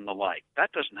factories and the like.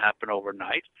 That doesn't happen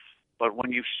overnight. But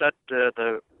when you set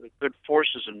the good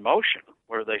forces in motion,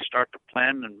 where they start to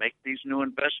plan and make these new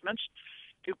investments,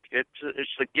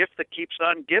 it's the gift that keeps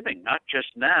on giving, not just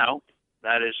now,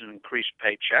 that is an increased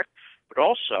paycheck, but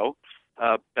also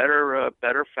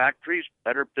better factories,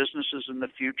 better businesses in the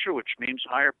future, which means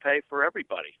higher pay for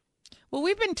everybody. Well,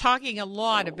 we've been talking a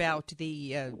lot about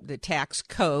the tax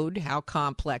code, how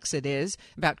complex it is,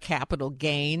 about capital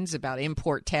gains, about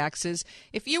import taxes.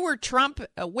 If you were Trump,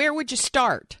 where would you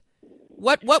start?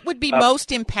 What would be most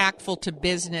impactful to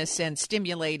business and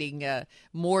stimulating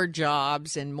more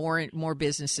jobs and more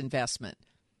business investment?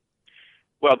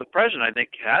 Well, the president, I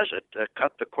think, has it.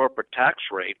 Cut the corporate tax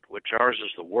rate, which ours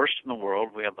is the worst in the world.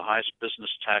 We have the highest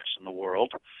business tax in the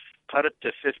world. Cut it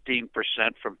to 15%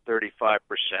 from 35%,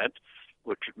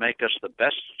 which would make us the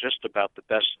best, just about the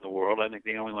best in the world. I think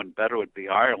the only one better would be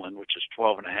Ireland, which is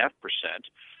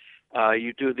 12.5%.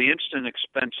 You do the instant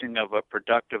expensing of a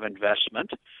productive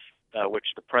investment,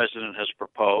 which the president has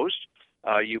proposed.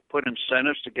 You put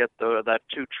incentives to get that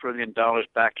 $2 trillion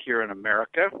back here in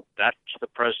America. That's the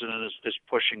president is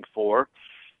pushing for.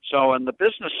 So on the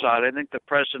business side, I think the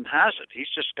president has it. He's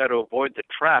just got to avoid the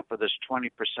trap of this 20%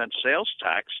 sales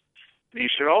tax. But he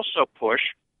should also push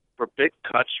for big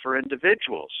cuts for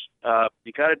individuals.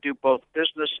 You got to do both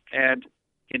business and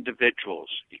individuals.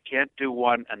 You can't do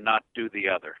one and not do the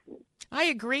other. I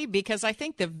agree, because I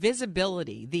think the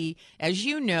visibility, as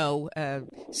you know,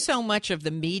 so much of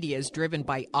the media is driven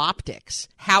by optics,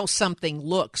 how something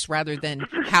looks rather than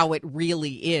how it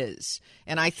really is.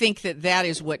 And I think that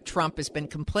is what Trump has been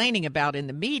complaining about in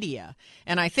the media.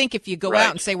 And I think if you go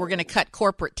out and say we're going to cut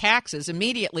corporate taxes,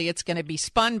 immediately it's going to be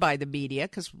spun by the media,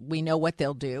 because we know what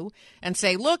they'll do, and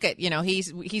say, look,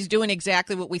 he's doing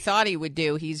exactly what we thought he would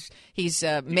do. He's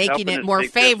making it more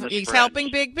favorable. He's helping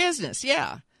big business.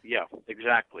 Yeah. Yeah,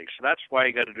 exactly. So that's why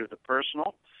you got to do the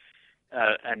personal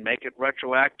and make it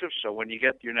retroactive. So when you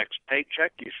get your next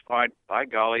paycheck, you find, by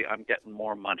golly, I'm getting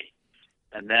more money.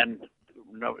 And then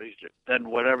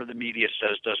whatever the media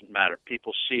says doesn't matter.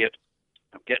 People see it.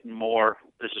 I'm getting more.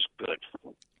 This is good.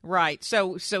 Right.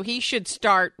 So he should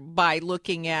start by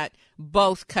looking at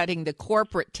both cutting the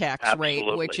corporate tax rate,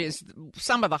 which is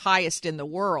some of the highest in the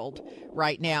world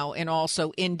right now, and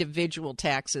also individual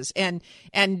taxes. And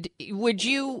would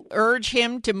you urge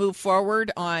him to move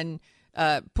forward on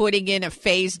putting in a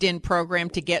phased-in program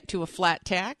to get to a flat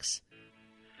tax?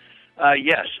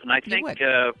 Yes, and I think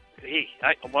I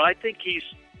think he's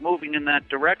moving in that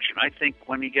direction. I think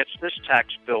when he gets this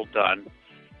tax bill done,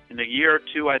 in a year or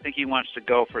two, I think he wants to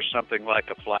go for something like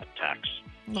a flat tax.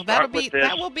 Well, that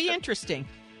will be interesting.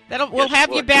 We'll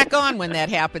have you back on when that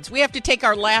happens. We have to take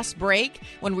our last break.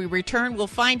 When we return, we'll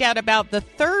find out about the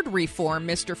third reform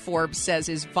Mr. Forbes says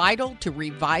is vital to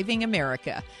reviving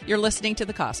America. You're listening to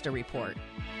the Costa Report.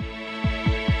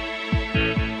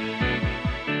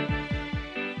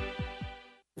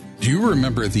 Do you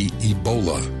remember the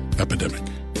Ebola epidemic?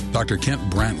 Dr. Kent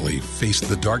Brantley faced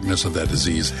the darkness of that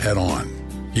disease head on.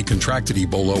 He contracted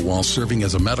Ebola while serving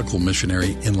as a medical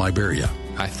missionary in Liberia.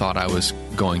 I thought I was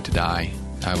going to die.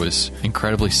 I was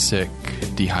incredibly sick,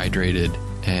 dehydrated,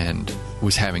 and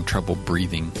was having trouble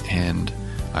breathing. And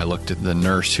I looked at the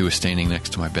nurse who was standing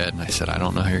next to my bed, and I said, I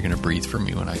don't know how you're going to breathe for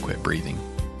me when I quit breathing.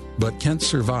 But Kent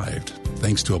survived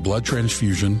thanks to a blood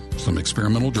transfusion, some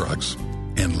experimental drugs,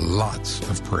 and lots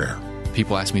of prayer.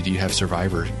 People ask me, do you have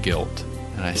survivor guilt?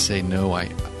 And I say, no, I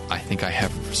think I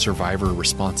have survivor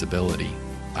responsibility.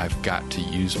 I've got to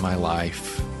use my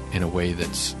life in a way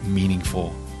that's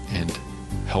meaningful and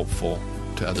helpful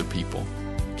to other people.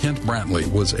 Kent Brantley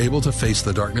was able to face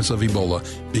the darkness of Ebola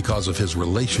because of his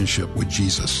relationship with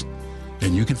Jesus.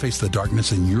 And you can face the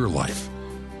darkness in your life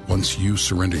once you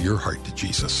surrender your heart to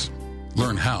Jesus.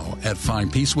 Learn how at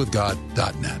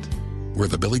findpeacewithgod.net. We're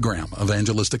the Billy Graham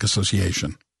Evangelistic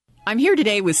Association. I'm here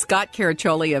today with Scott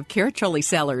Caraccioli of Caraccioli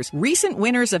Cellars, recent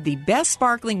winners of the best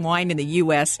sparkling wine in the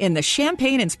U.S. in the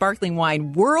Champagne and Sparkling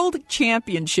Wine World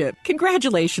Championship.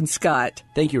 Congratulations, Scott.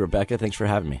 Thank you, Rebecca. Thanks for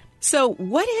having me. So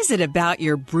what is it about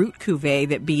your Brut Cuvée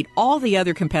that beat all the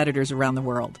other competitors around the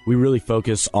world? We really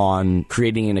focus on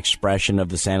creating an expression of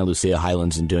the Santa Lucia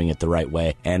Highlands and doing it the right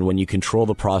way. And when you control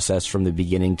the process from the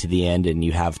beginning to the end and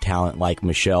you have talent like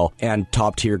Michelle and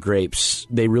top-tier grapes,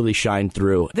 they really shine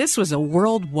through. This was a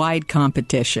worldwide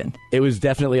competition. It was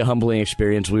definitely a humbling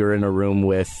experience. We were in a room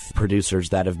with producers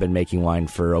that have been making wine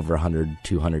for over 100,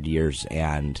 200 years,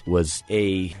 and was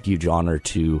a huge honor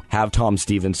to have Tom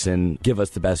Stevenson give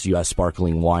us the best U.S.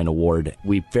 Sparkling Wine Award.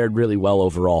 We fared really well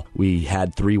overall. We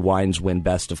had 3 wines win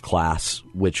Best of Class,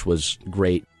 which was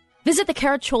great. Visit the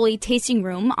Caraccioli Tasting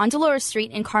Room on Dolores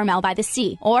Street in Carmel by the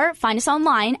Sea, or find us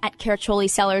online at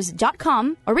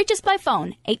caraccioliCellars.com, or reach us by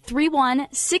phone,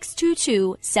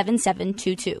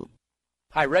 831-622-7722.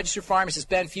 Hi, registered pharmacist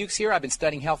Ben Fuchs here. I've been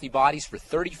studying healthy bodies for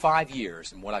 35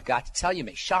 years, and what I've got to tell you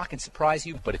may shock and surprise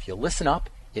you, but if you listen up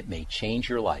It may change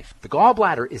your life. The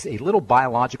gallbladder is a little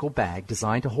biological bag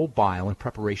designed to hold bile in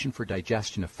preparation for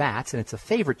digestion of fats, and it's a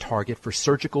favorite target for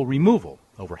surgical removal.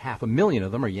 Over 500,000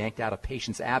 of them are yanked out of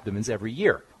patients' abdomens every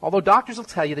year. Although doctors will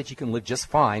tell you that you can live just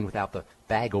fine without the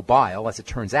bag o' bile, as it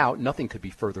turns out, nothing could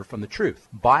be further from the truth.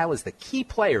 Bile is the key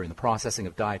player in the processing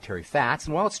of dietary fats,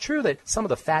 and while it's true that some of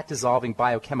the fat-dissolving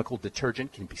biochemical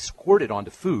detergent can be squirted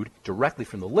onto food directly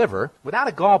from the liver, without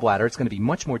a gallbladder, it's going to be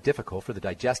much more difficult for the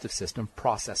digestive system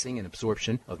processing and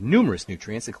absorption of numerous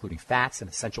nutrients, including fats and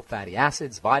essential fatty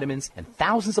acids, vitamins, and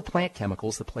thousands of plant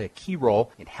chemicals that play a key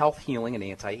role in health, healing, and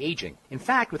anti-aging. In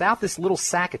fact, without this little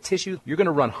sack of tissue, you're going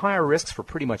to run higher risks for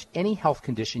pretty much any health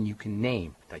condition you can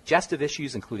name. Digestive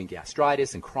issues, including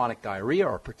gastritis and chronic diarrhea,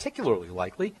 are particularly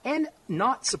likely, and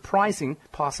not surprising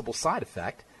possible side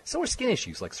effect. So are skin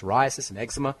issues like psoriasis and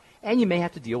eczema, and you may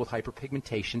have to deal with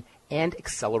hyperpigmentation and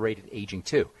accelerated aging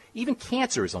too. Even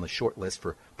cancer is on the short list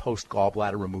for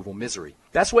post-gallbladder removal misery.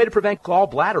 Best way to prevent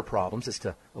gallbladder problems is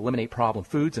to eliminate problem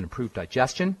foods and improve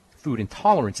digestion. Food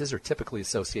intolerances are typically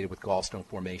associated with gallstone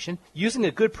formation. Using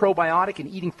a good probiotic and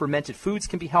eating fermented foods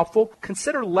can be helpful.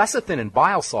 Consider lecithin and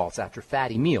bile salts after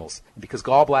fatty meals. And because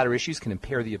gallbladder issues can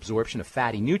impair the absorption of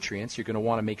fatty nutrients, you're going to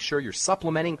want to make sure you're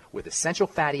supplementing with essential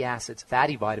fatty acids,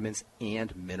 fatty vitamins,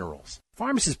 and minerals.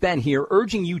 Pharmacist Ben here,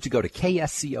 urging you to go to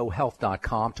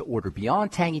kscohealth.com to order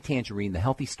Beyond Tangy Tangerine, the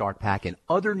Healthy Start Pack, and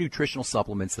other nutritional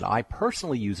supplements that I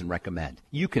personally use and recommend.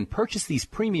 You can purchase these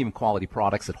premium quality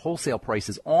products at wholesale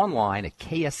prices online at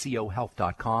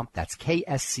kscohealth.com. That's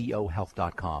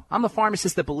kscohealth.com. I'm the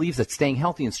pharmacist that believes that staying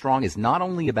healthy and strong is not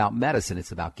only about medicine,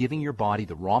 it's about giving your body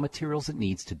the raw materials it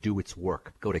needs to do its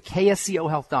work. Go to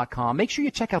kscohealth.com. Make sure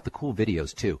you check out the cool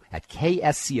videos, too, at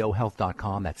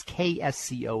kscohealth.com. That's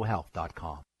kscohealth.com.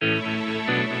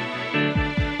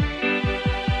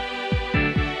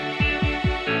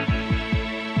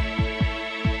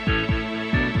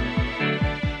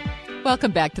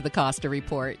 Welcome back to the Costa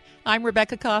Report. I'm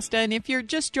Rebecca Costa, and if you're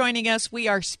just joining us, we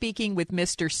are speaking with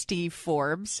Mr. Steve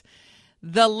Forbes.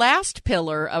 The last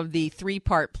pillar of the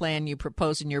three-part plan you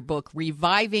propose in your book,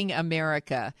 Reviving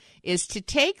America, is to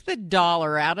take the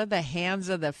dollar out of the hands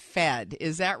of the Fed.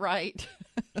 Is that right?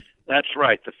 That's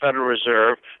right. The Federal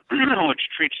Reserve, which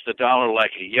treats the dollar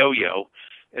like a yo-yo,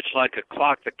 it's like a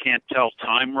clock that can't tell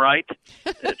time right.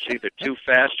 It's either too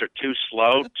fast or too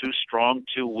slow, too strong,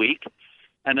 too weak.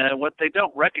 And what they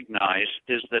don't recognize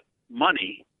is that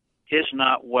money is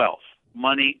not wealth.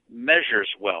 Money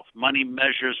measures wealth. Money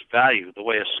measures value the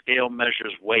way a scale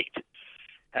measures weight.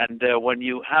 And when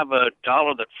you have a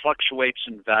dollar that fluctuates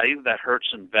in value, that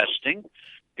hurts investing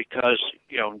because,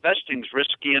 investing's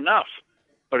risky enough.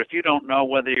 But if you don't know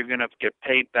whether you're going to get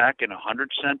paid back in a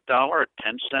 100-cent dollar, a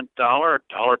 10-cent dollar, a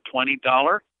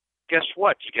 $1.20, guess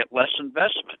what? You get less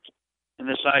investment. And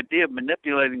this idea of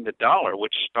manipulating the dollar,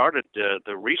 which started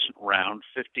the recent round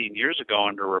 15 years ago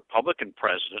under a Republican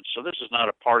president, so this is not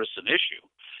a partisan issue,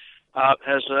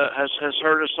 has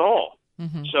hurt us all.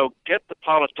 Mm-hmm. So get the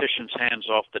politicians' hands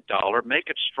off the dollar, make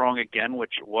it strong again,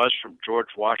 which it was from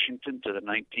George Washington to the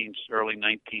early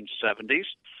 1970s.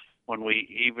 When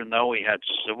even though we had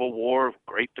Civil War,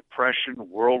 Great Depression,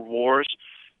 World Wars,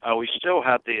 we still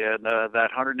had that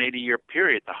 180-year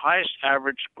period, the highest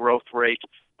average growth rate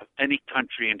of any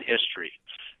country in history.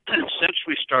 Since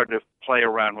we started to play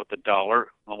around with the dollar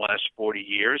in the last 40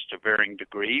 years to varying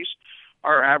degrees,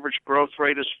 our average growth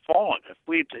rate has fallen. If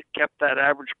we'd kept that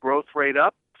average growth rate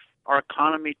up, our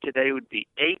economy today would be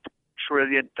 $8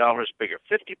 trillion bigger,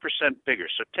 50% bigger.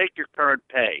 So take your current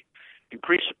pay,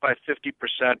 increase it by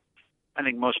 50%. I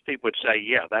think most people would say,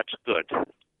 yeah, that's good.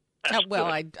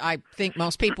 I think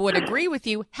most people would agree with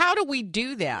you. How do we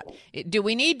do that? Do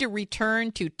we need to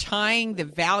return to tying the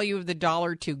value of the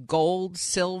dollar to gold,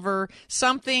 silver,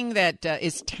 something that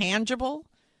is tangible?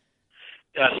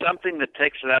 Something that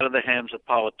takes it out of the hands of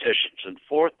politicians. And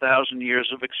 4,000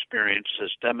 years of experience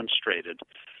has demonstrated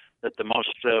that the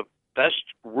most best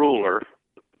ruler,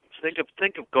 think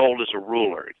of gold as a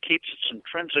ruler. It keeps its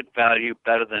intrinsic value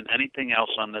better than anything else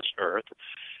on this earth.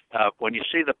 When you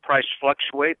see the price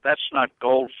fluctuate, that's not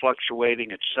gold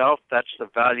fluctuating itself. That's the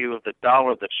value of the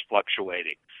dollar that's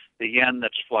fluctuating, the yen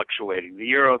that's fluctuating, the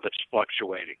euro that's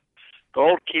fluctuating.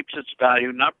 Gold keeps its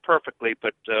value, not perfectly,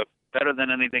 but better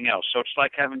than anything else. So it's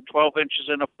like having 12 inches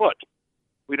in a foot.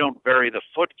 We don't vary the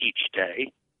foot each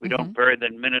day. We don't vary the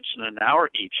minutes in an hour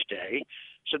each day.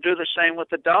 So do the same with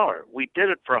the dollar. We did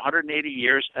it for 180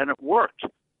 years, and it worked.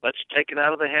 Let's take it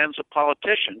out of the hands of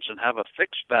politicians and have a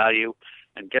fixed value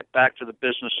and get back to the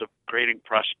business of creating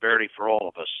prosperity for all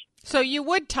of us. So you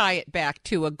would tie it back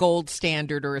to a gold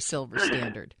standard or a silver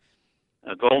standard?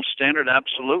 A gold standard,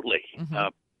 absolutely.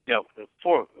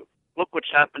 look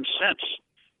what's happened since.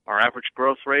 Our average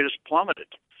growth rate has plummeted.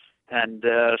 And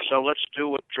so let's do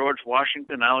what George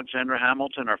Washington, Alexander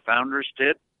Hamilton, our founders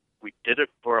did. We did it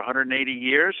for 180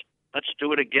 years. Let's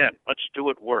do it again. Let's do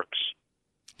what works.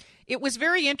 It was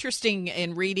very interesting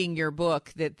in reading your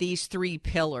book that these three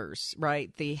pillars,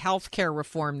 right, the healthcare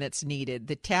reform that's needed,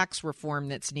 the tax reform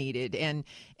that's needed, and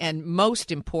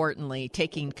most importantly,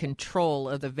 taking control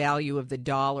of the value of the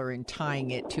dollar and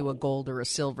tying it to a gold or a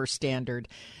silver standard.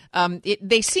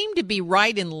 They seem to be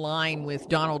right in line with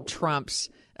Donald Trump's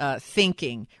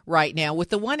thinking right now, with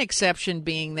the one exception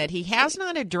being that he has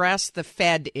not addressed the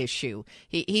Fed issue.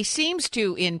 He seems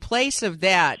to, in place of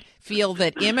that, feel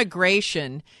that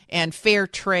immigration and fair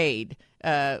trade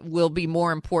will be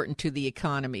more important to the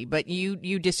economy. But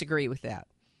you disagree with that?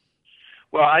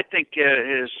 Well, I think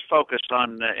his focus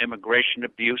on immigration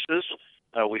abuses.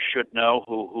 We should know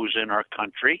who's in our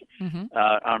country.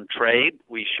 On trade,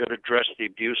 we should address the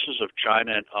abuses of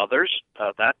China and others.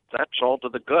 That's all to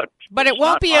the good. But it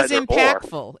won't be as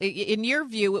impactful. In your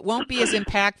view, it won't be as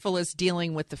impactful as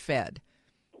dealing with the Fed.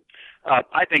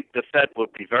 I think the Fed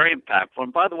would be very impactful.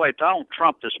 And by the way, Donald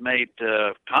Trump has made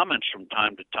comments from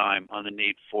time to time on the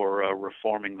need for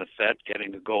reforming the Fed,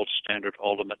 getting a gold standard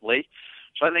ultimately.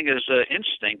 So I think his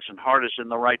instincts and heart is in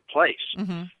the right place.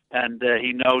 And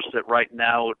he knows that right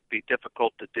now it would be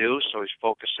difficult to do, so he's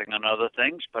focusing on other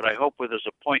things. But I hope with his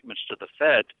appointments to the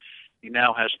Fed, he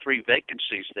now has 3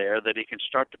 vacancies there that he can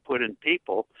start to put in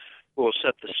people who will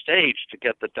set the stage to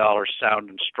get the dollar sound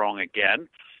and strong again.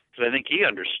 Because I think he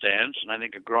understands, and I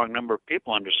think a growing number of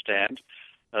people understand,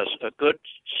 a good,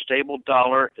 stable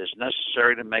dollar is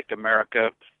necessary to make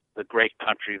America the great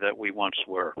country that we once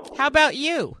were. How about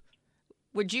you?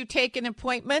 Would you take an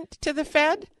appointment to the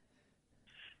Fed?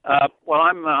 Well,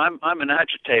 I'm an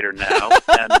agitator now,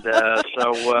 and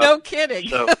so no kidding.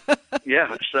 So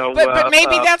yeah, so but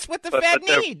maybe that's what the Fed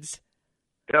needs.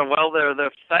 Yeah, well,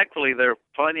 thankfully there are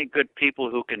plenty of good people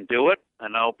who can do it,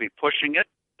 and I'll be pushing it,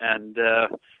 and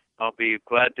I'll be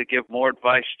glad to give more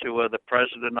advice to the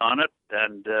president on it,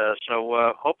 and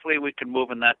so hopefully we can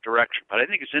move in that direction. But I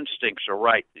think his instincts are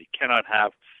right. You cannot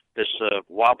have this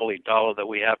wobbly dollar that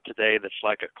we have today that's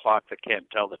like a clock that can't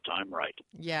tell the time right.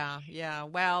 Yeah.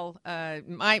 Well,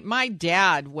 my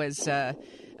dad was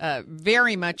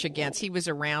very much against. He was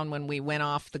around when we went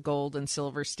off the gold and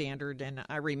silver standard, and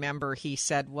I remember he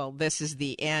said, well, this is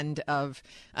the end of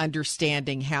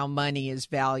understanding how money is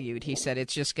valued. He said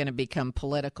it's just going to become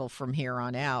political from here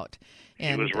on out.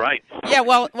 And, he was right. Yeah,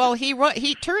 well,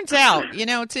 he turns out,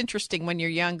 it's interesting when you're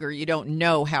younger, you don't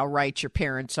know how right your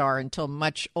parents are until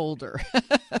much older.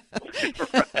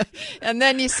 And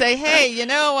then you say, hey,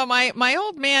 my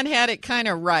old man had it kind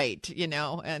of right,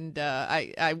 and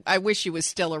I wish he was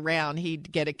still around.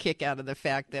 He'd get a kick out of the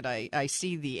fact that I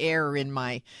see the error in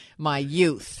my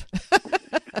youth.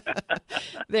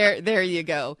 There you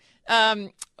go.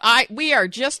 We are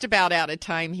just about out of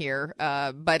time here,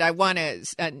 but I want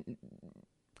to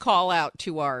call out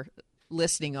to our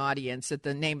listening audience that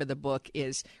the name of the book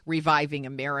is Reviving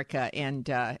America, and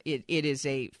it is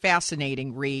a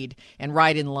fascinating read and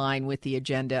right in line with the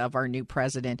agenda of our new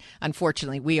president.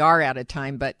 Unfortunately, we are out of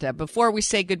time, but before we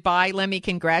say goodbye, let me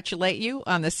congratulate you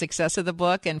on the success of the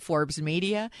book and Forbes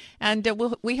Media, and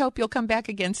we hope you'll come back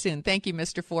again soon. Thank you,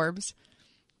 Mr. Forbes.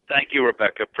 Thank you,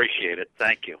 Rebecca. Appreciate it.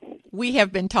 Thank you. We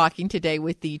have been talking today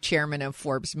with the chairman of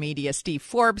Forbes Media, Steve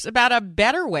Forbes, about a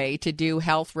better way to do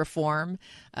health reform,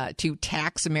 to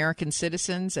tax American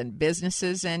citizens and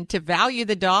businesses, and to value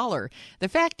the dollar. The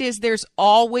fact is there's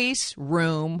always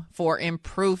room for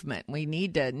improvement. We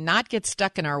need to not get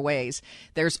stuck in our ways.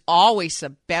 There's always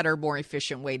a better, more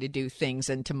efficient way to do things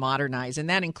and to modernize, and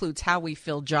that includes how we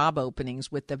fill job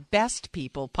openings with the best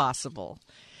people possible.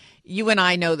 You and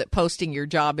I know that posting your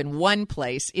job in one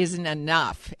place isn't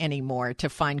enough anymore to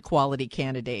find quality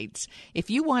candidates. If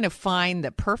you want to find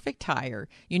the perfect hire,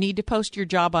 you need to post your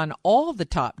job on all the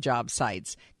top job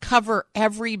sites. Cover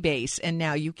every base, and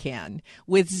now you can.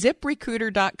 With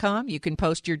ZipRecruiter.com, you can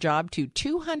post your job to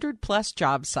 200-plus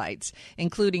job sites,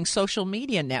 including social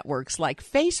media networks like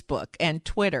Facebook and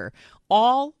Twitter,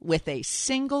 all with a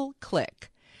single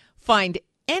click. Find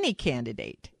any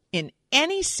candidate in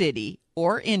any city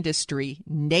or industry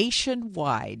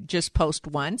nationwide. Just post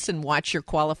once and watch your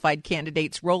qualified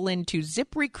candidates roll into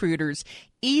ZipRecruiter's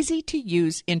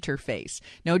easy-to-use interface.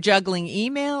 No juggling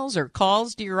emails or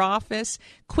calls to your office.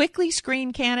 Quickly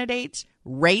screen candidates,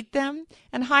 rate them,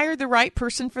 and hire the right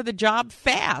person for the job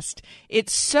fast.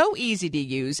 It's so easy to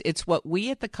use. It's what we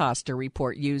at the Costa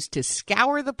Report use to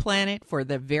scour the planet for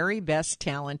the very best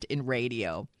talent in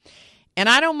radio. And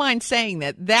I don't mind saying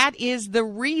that is the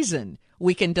reason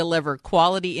we can deliver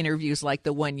quality interviews like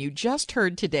the one you just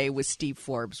heard today with Steve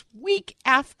Forbes, week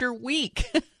after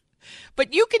week.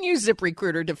 But you can use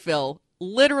ZipRecruiter to fill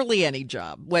literally any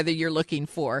job, whether you're looking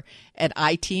for an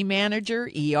IT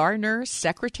manager, ER nurse,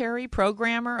 secretary,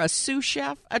 programmer, a sous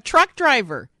chef, a truck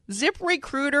driver.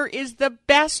 ZipRecruiter is the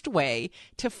best way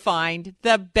to find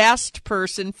the best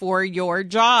person for your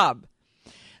job.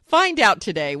 Find out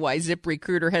today why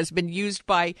ZipRecruiter has been used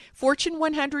by Fortune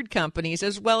 100 companies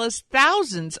as well as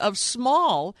thousands of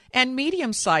small and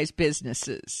medium-sized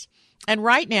businesses. And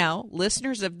right now,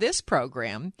 listeners of this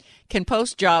program can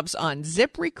post jobs on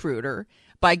ZipRecruiter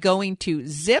by going to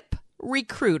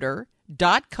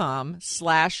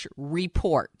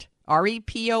ziprecruiter.com/report.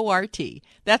 REPORT.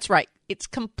 That's right. It's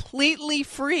completely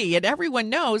free. And everyone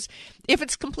knows if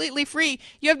it's completely free,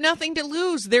 you have nothing to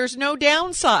lose. There's no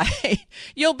downside.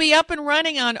 You'll be up and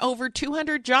running on over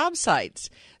 200 job sites.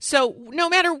 So no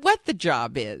matter what the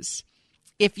job is,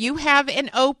 if you have an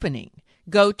opening,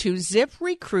 go to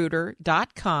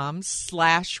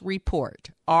ziprecruiter.com/report.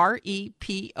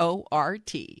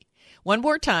 REPORT. One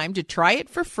more time, to try it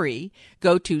for free,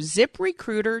 go to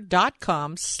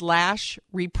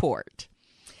ziprecruiter.com/report.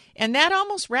 And that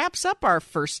almost wraps up our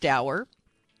first hour.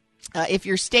 If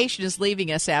your station is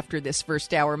leaving us after this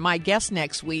first hour, my guest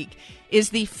next week is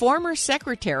the former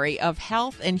Secretary of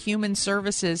Health and Human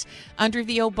Services under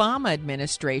the Obama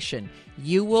administration.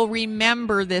 You will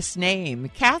remember this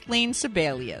name, Kathleen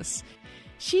Sebelius.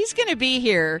 She's going to be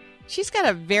here. She's got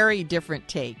a very different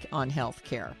take on health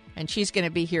care. And she's going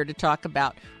to be here to talk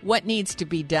about what needs to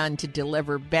be done to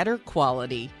deliver better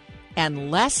quality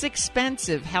and less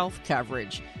expensive health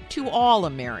coverage to all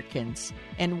Americans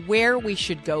and where we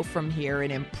should go from here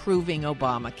in improving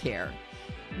Obamacare.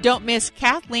 Don't miss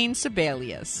Kathleen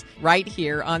Sebelius right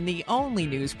here on the only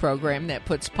news program that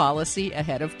puts policy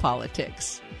ahead of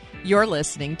politics. You're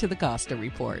listening to the Costa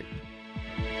Report.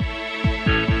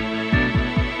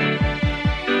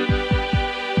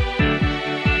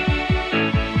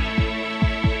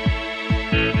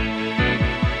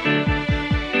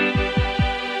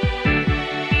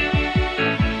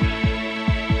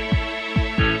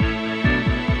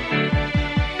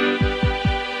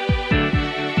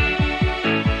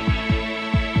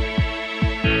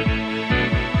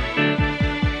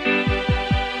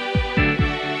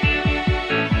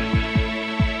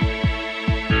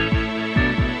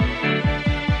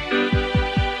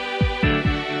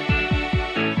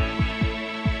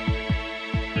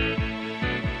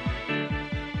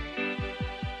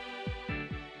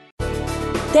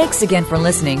 Thanks again for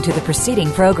listening to the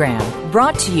preceding program,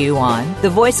 brought to you on the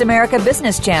Voice America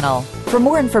Business Channel. For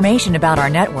more information about our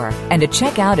network and to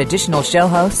check out additional show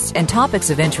hosts and topics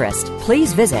of interest,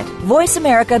 please visit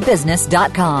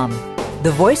voiceamericabusiness.com.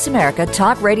 The Voice America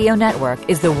Talk Radio Network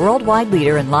is the worldwide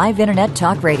leader in live Internet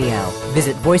talk radio.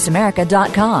 Visit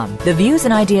voiceamerica.com. The views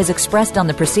and ideas expressed on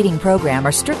the preceding program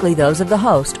are strictly those of the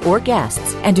host or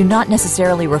guests and do not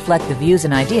necessarily reflect the views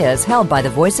and ideas held by the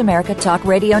Voice America Talk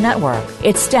Radio Network,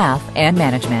 its staff, and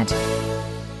management.